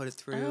 then put it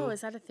through. Oh,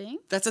 is that a thing?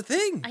 That's a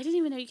thing. I didn't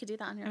even know you could do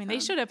that on your phone. I mean,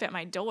 they showed up at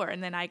my door,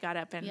 and then I got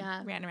up and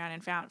Yeah. ran around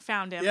and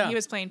found him. Yeah. He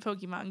was playing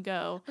Pokemon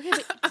Go, Okay,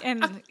 but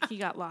and he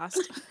got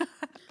lost.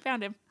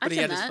 Found him. But I've he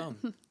had done his that.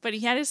 phone. But he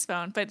had his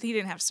phone, but he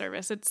didn't have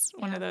service. It's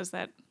one Yeah. of those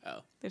that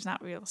Oh. there's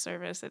not real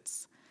service.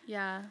 It's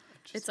Yeah.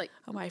 It's like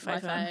a Wi-Fi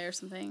phone. or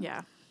something.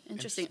 Yeah.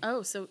 Interesting.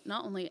 Oh, so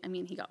not only, I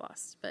mean, he got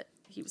lost, but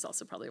he was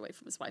also probably away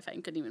from his Wi-Fi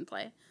and couldn't even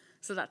play.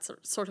 So that's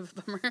sort of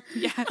a bummer.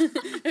 Yeah.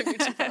 If you're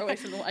too far away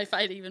from the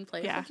Wi-Fi to even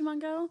play Yeah.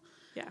 Pokemon Go.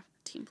 Yeah.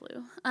 Team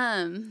Blue.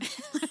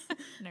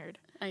 Nerd.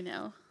 I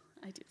know.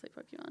 I do play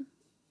Pokemon.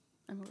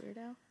 I'm a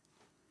weirdo.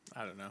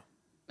 I don't know.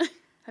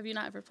 Have you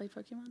not ever played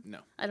Pokemon? No.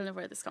 I don't know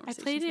where this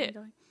conversation played is it.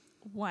 going.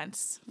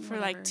 Once for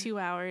Whatever. like 2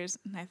 hours,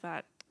 and I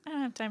thought, I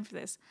don't have time for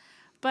this.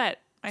 But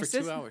my For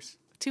sis- 2 hours.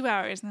 2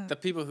 hours. And The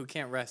people who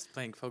can't rest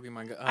playing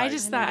Pokemon Go. I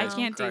just thought, I know.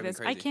 can't do Drive me this.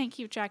 I crazy. can't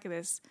keep track of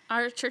this.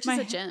 Our church My- is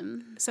a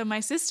gym. So my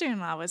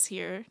sister-in-law was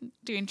here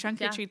doing trunk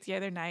or Yeah. treat the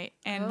other night,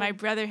 and Oh. my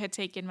brother had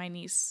taken my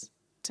niece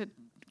to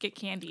get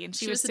candy, and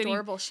She was was sitting.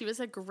 adorable. She was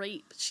a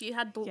grape. She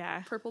had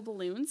Yeah. purple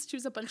balloons. She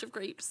was a bunch of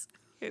grapes.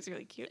 It was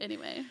really cute.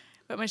 Anyway.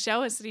 But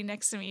Michelle was sitting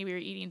next to me. We were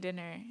eating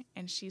dinner,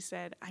 and she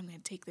said, "I'm going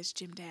to take this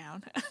gym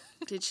down."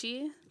 Did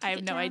she? I have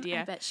take it no down?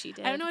 idea. I bet she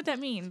did. I don't know what that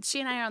means.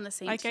 She and I are on the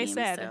same Like team. I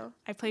said, so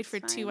I played for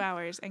it's 2 fine.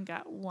 hours and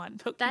got one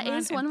Pokemon. That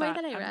is and one way thought,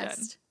 that I "I'm done."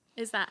 rest.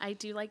 Is that I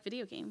do like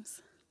video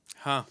games.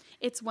 Huh.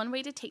 It's one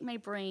way to take my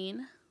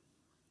brain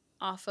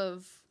off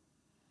of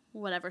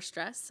whatever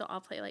stress. So I'll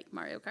play like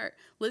Mario Kart.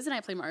 Liz and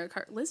I play Mario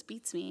Kart. Liz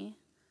beats me.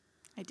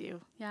 I do.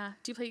 Yeah.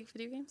 Do you play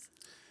video games?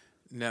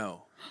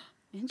 No.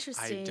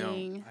 Interesting. I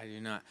don't. I do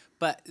not.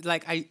 But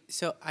like I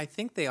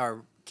think they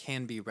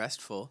can be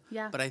restful.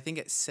 Yeah. But I think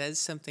it says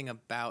something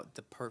about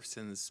the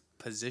person's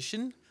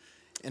position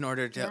in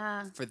order to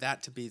Yeah. for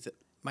that to be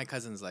my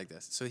cousin's like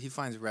this. So he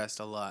finds rest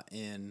a lot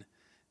in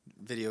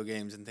video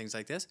games and things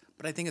like this.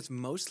 But I think it's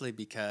mostly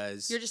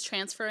because You're just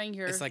transferring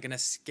your. it's like an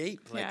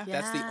escape. Like Yeah.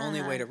 that's the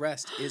only way Yeah. to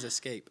rest is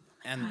escape.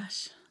 And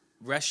Gosh.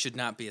 rest should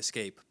not be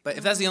escape. But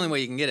if that's the only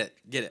way you can get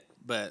it.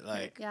 But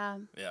like Yeah.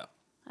 yeah,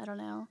 I don't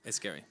know. it's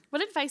scary.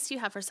 What advice do you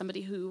have for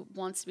somebody who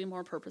wants to be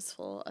more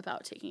purposeful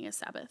about taking a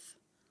Sabbath?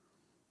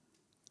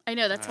 I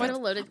know that's quite a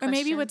loaded Or question.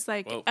 maybe what's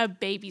like Whoa. a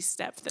baby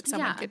step that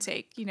someone Yeah. could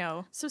take, you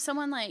know? So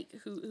someone like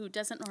who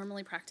doesn't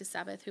normally practice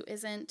Sabbath, who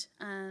isn't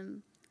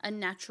a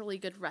naturally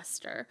good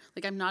rester,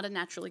 like I'm not a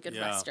naturally good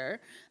Yeah.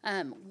 rester.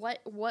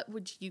 What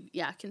would you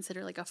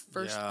consider like a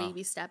first Yeah.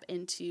 baby step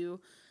into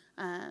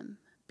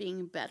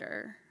being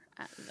better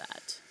at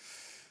that?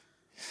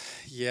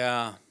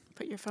 Yeah.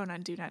 Put your phone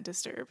on Do Not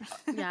Disturb.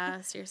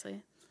 Yeah,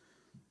 seriously.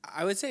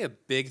 I would say a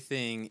big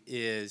thing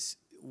is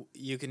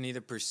you can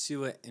either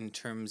pursue it in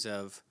terms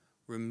of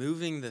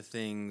removing the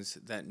things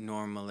that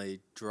normally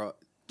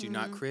do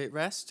not create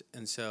rest.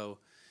 And so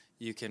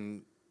you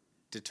can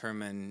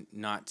determine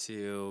not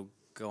to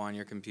go on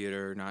your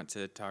computer, not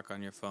to talk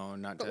on your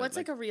phone, not But to what's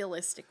like a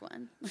realistic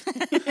one?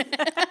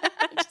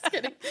 Just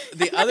kidding.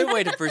 the other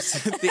way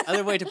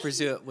to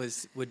pursue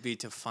it would be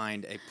to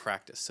find a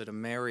practice. So to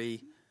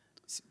marry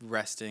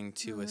resting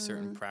to a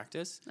certain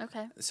practice.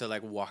 Okay. So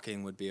like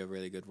walking would be a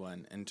really good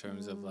one in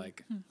terms of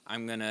like,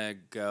 I'm going to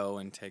go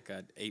and take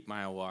a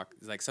 8-mile walk.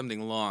 It's like something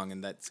long,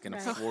 and that's going to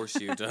force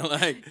you to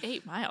like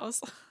 8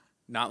 miles.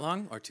 Not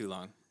long or too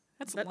long?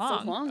 That's That's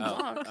long. a long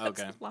walk.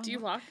 Okay. Long. Do you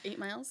walk 8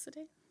 miles a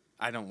day?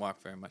 I don't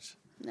walk very much.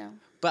 No.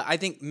 But I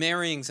think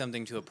marrying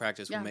something to a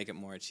practice Yeah. will make it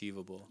more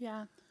achievable.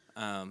 Yeah.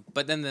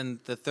 But then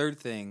the third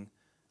thing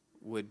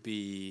would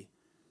be,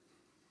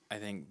 I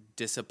think,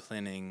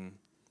 disciplining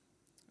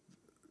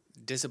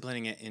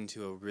it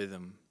into a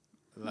rhythm,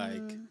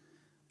 like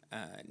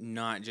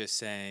not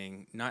just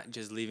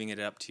leaving it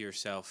up to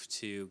yourself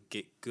to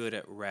get good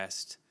at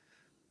rest,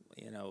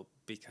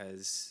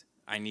 because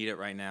I need it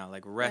right now.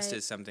 Like rest Right.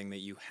 is something that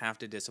you have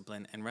to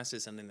discipline, and rest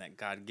is something that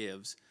God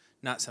gives,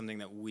 not something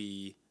that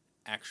we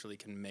actually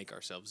can make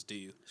ourselves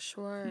do.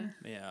 Sure.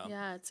 Yeah.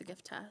 Yeah, it's a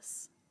gift to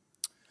us.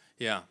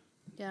 Yeah.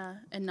 Yeah,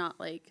 and not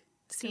like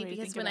That's a good way to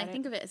because think when I about it.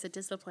 think of it as a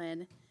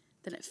discipline,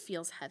 then it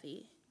feels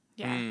heavy.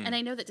 Yeah. And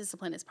I know that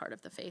discipline is part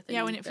of the faith. Yeah,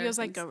 and when it there are feels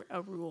like things-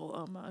 a rule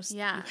almost.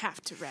 Yeah. You have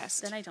to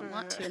rest. then I don't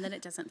want to, and then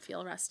it doesn't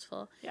feel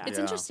restful. Yeah. It's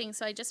Yeah. interesting.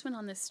 So I just went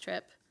on this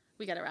trip.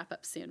 We got to wrap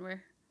up soon.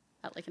 We're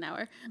at like an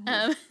hour.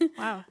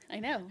 Wow. I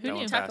know. That We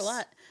went talk a fast.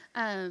 lot.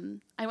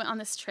 I went on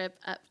this trip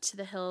up to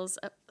the hills.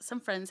 Some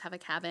friends have a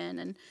cabin,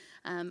 and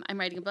I'm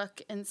writing a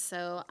book, and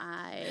so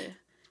I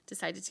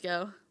decided to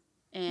go.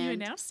 And You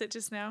announced it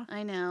just now.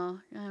 I know.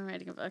 I'm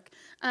writing a book.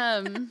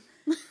 I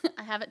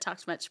haven't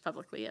talked much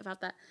publicly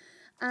about that.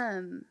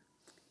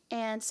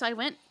 And so I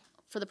went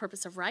for the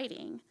purpose of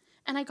writing,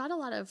 and I got a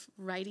lot of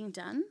writing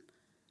done,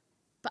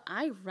 but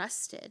I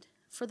rested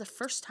for the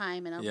first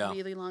time in a Yeah.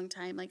 really long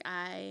time. Like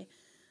I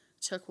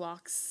took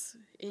walks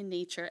in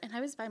nature, and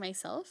I was by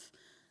myself.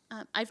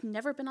 I've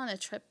never been on a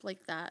trip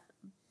like that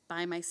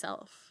by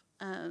myself.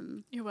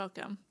 You're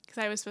welcome.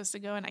 Because I was supposed to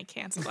go and I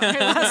canceled on her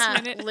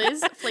last minute.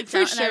 Liz flaked For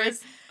out, sure. and I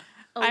was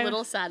a I-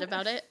 little sad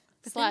about it.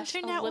 But then it Slash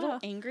turned a out little well.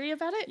 angry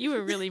about it. You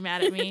were really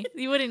mad at me.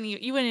 You wouldn't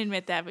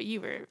admit that, but you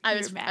were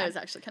mad. I was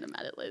actually kind of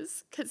mad at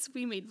Liz because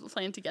we made the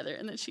plan together,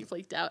 and then she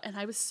flaked out, and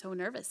I was so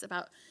nervous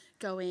about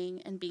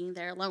going and being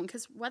there alone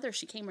because whether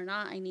she came or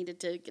not, I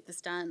needed to get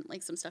this done,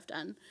 like some stuff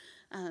done.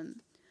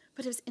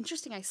 But it was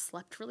interesting. I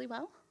slept really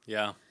well.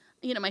 Yeah.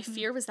 My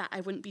fear was that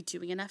I wouldn't be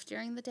doing enough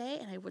during the day,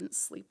 and I wouldn't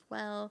sleep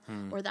well,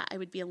 or that I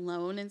would be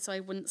alone, and so I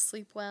wouldn't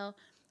sleep well.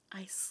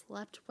 I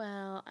slept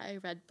well. I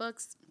read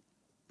books.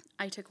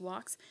 I took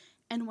walks.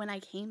 And when I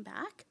came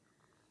back,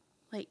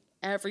 like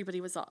everybody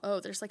was all, oh,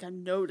 there's like a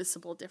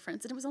noticeable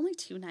difference. And it was only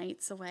 2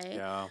 nights away.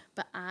 Yeah.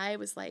 But I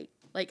was like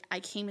I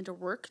came into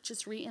work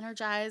just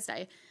re-energized.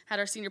 I had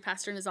our senior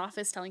pastor in his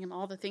office telling him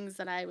all the things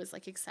that I was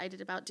like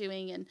excited about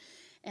doing.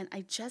 And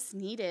I just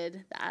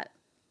needed that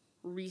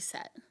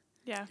reset.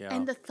 Yeah. Yeah.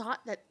 And the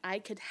thought that I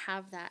could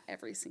have that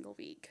every single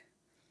week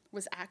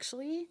was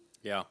actually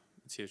Yeah.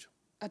 It's huge.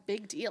 a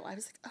big deal. I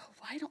was like, oh,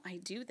 why don't I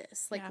do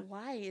this? Like, Yeah.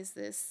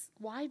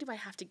 why do I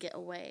have to get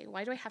away?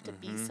 Why do I have to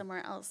be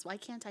somewhere else? Why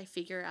can't I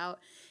figure out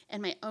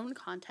in my own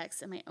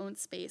context, in my own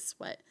space,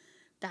 what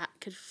that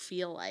could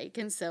feel like?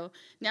 And so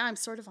now I'm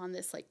sort of on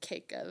this like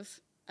kick of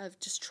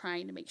just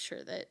trying to make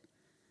sure that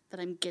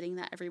I'm getting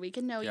that every week.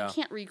 And no, Yeah. you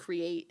can't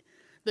recreate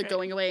the Right.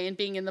 going away and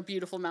being in the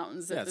beautiful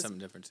mountains Yeah, of it's this something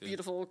different too.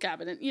 beautiful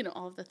cabin and,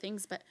 all of the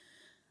things. But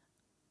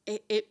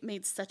it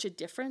made such a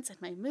difference in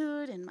my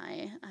mood and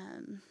my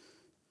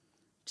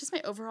just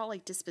my overall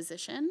like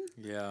disposition.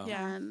 Yeah.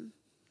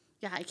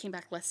 Yeah. I came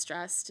back less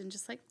stressed and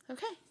just like,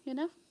 okay,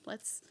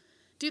 let's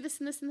do this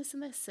and this and this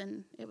and this.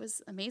 And it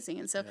was amazing.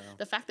 And so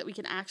the fact that we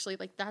can actually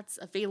like, that's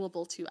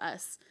available to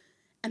us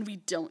and we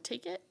don't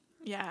take it,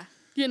 Yeah.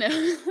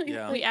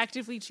 Yeah. We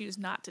actively choose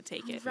not to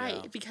take it. right.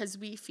 Yeah. Because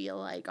we feel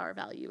like our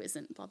value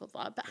isn't blah, blah,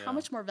 blah. But how Yeah.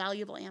 much more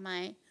valuable am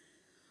I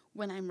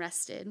when I'm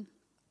rested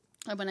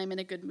and when I'm in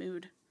a good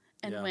mood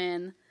and Yeah.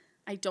 when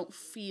I don't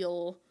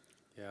feel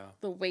Yeah.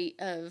 the weight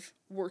of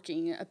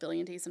working a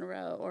billion days in a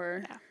row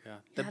or Yeah. Yeah.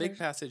 The Yeah, big there's-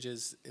 passage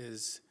is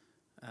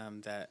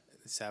that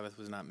the Sabbath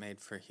was not made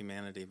for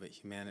humanity, but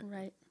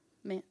right.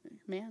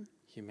 Man.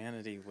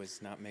 humanity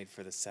was not made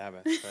for the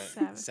Sabbath, but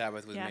Sabbath.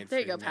 Sabbath was Yeah. made There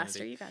for you go, humanity.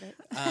 Pastor. You got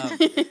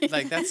it.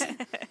 Like that's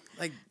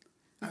like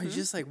I was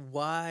just like,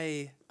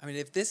 why? I mean,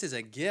 if this is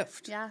a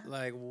gift, Yeah.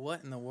 like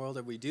what in the world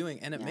are we doing?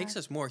 And it Yeah. makes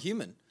us more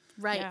human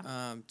Right.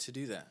 Yeah. to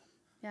do that.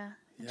 Yeah.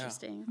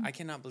 Interesting. Yeah. I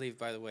cannot believe,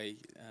 by the way,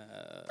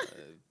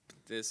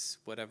 what's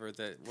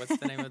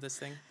the name of this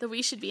thing? The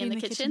We Should Be in the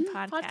Kitchen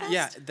podcast.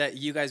 Yeah, that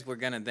you guys were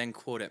gonna then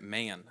quote it,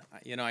 man.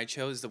 I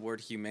chose the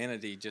word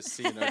humanity just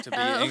to be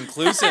Oh.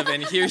 inclusive,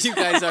 and here you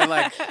guys are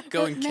like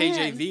going But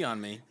man. KJV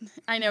on me.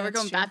 I know, we're That's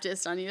going true.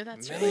 Baptist on you.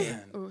 That's right.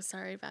 Man. Oh,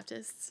 sorry,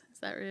 Baptists. Is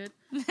that rude?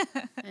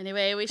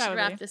 Anyway, we should Probably.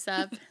 wrap this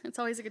up. It's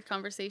always a good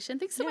conversation.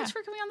 Thanks so Yeah. much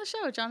for coming on the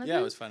show, Jonathan. Yeah,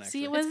 it was fun actually.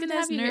 See, it It's good wasn't to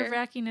as have you here.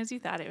 nerve-wracking as you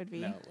thought it would be.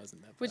 No, it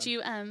wasn't that. Would bad.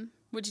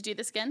 you do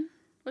this again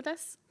with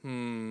us?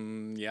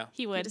 Yeah.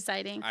 He You're would.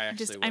 deciding. I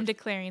actually would. I'm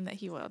declaring that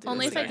he will do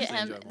Only this if I was get again.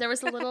 him. actually enjoyable. There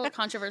was a little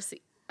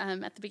controversy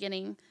at the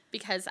beginning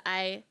because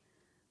I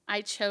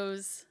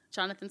chose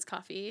Jonathan's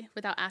coffee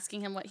without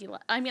asking him what he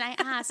I mean, I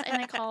asked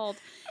and I called.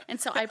 And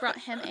so I brought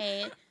him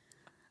a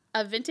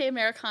Venti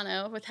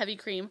Americano with heavy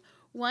cream.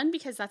 1,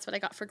 because that's what I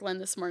got for Glenn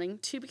this morning.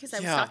 2, because I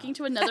was talking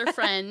to another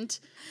friend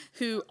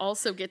who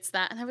also gets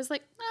that. And I was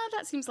like, oh,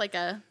 that seems like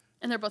a...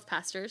 And they're both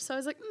pastors. So I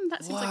was like,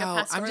 that seems like a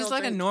pastoral I'm just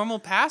like drink. a normal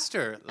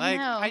pastor. Like,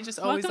 I just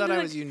always thought I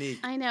was unique.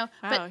 I know.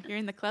 Wow, you're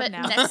in the club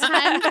now.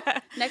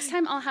 Next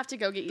time I'll have to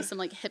go get you some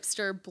like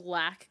hipster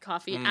black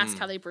coffee and ask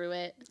how they brew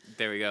it.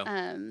 There we go.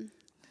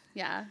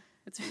 Yeah,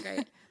 it's been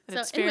great. But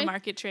it's fair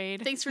market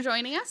trade. Thanks for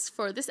joining us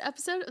for this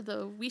episode of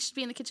the We Should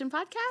Be in the Kitchen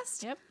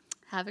podcast. Yep.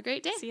 Have a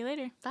great day. See you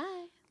later.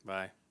 Bye.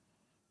 Bye.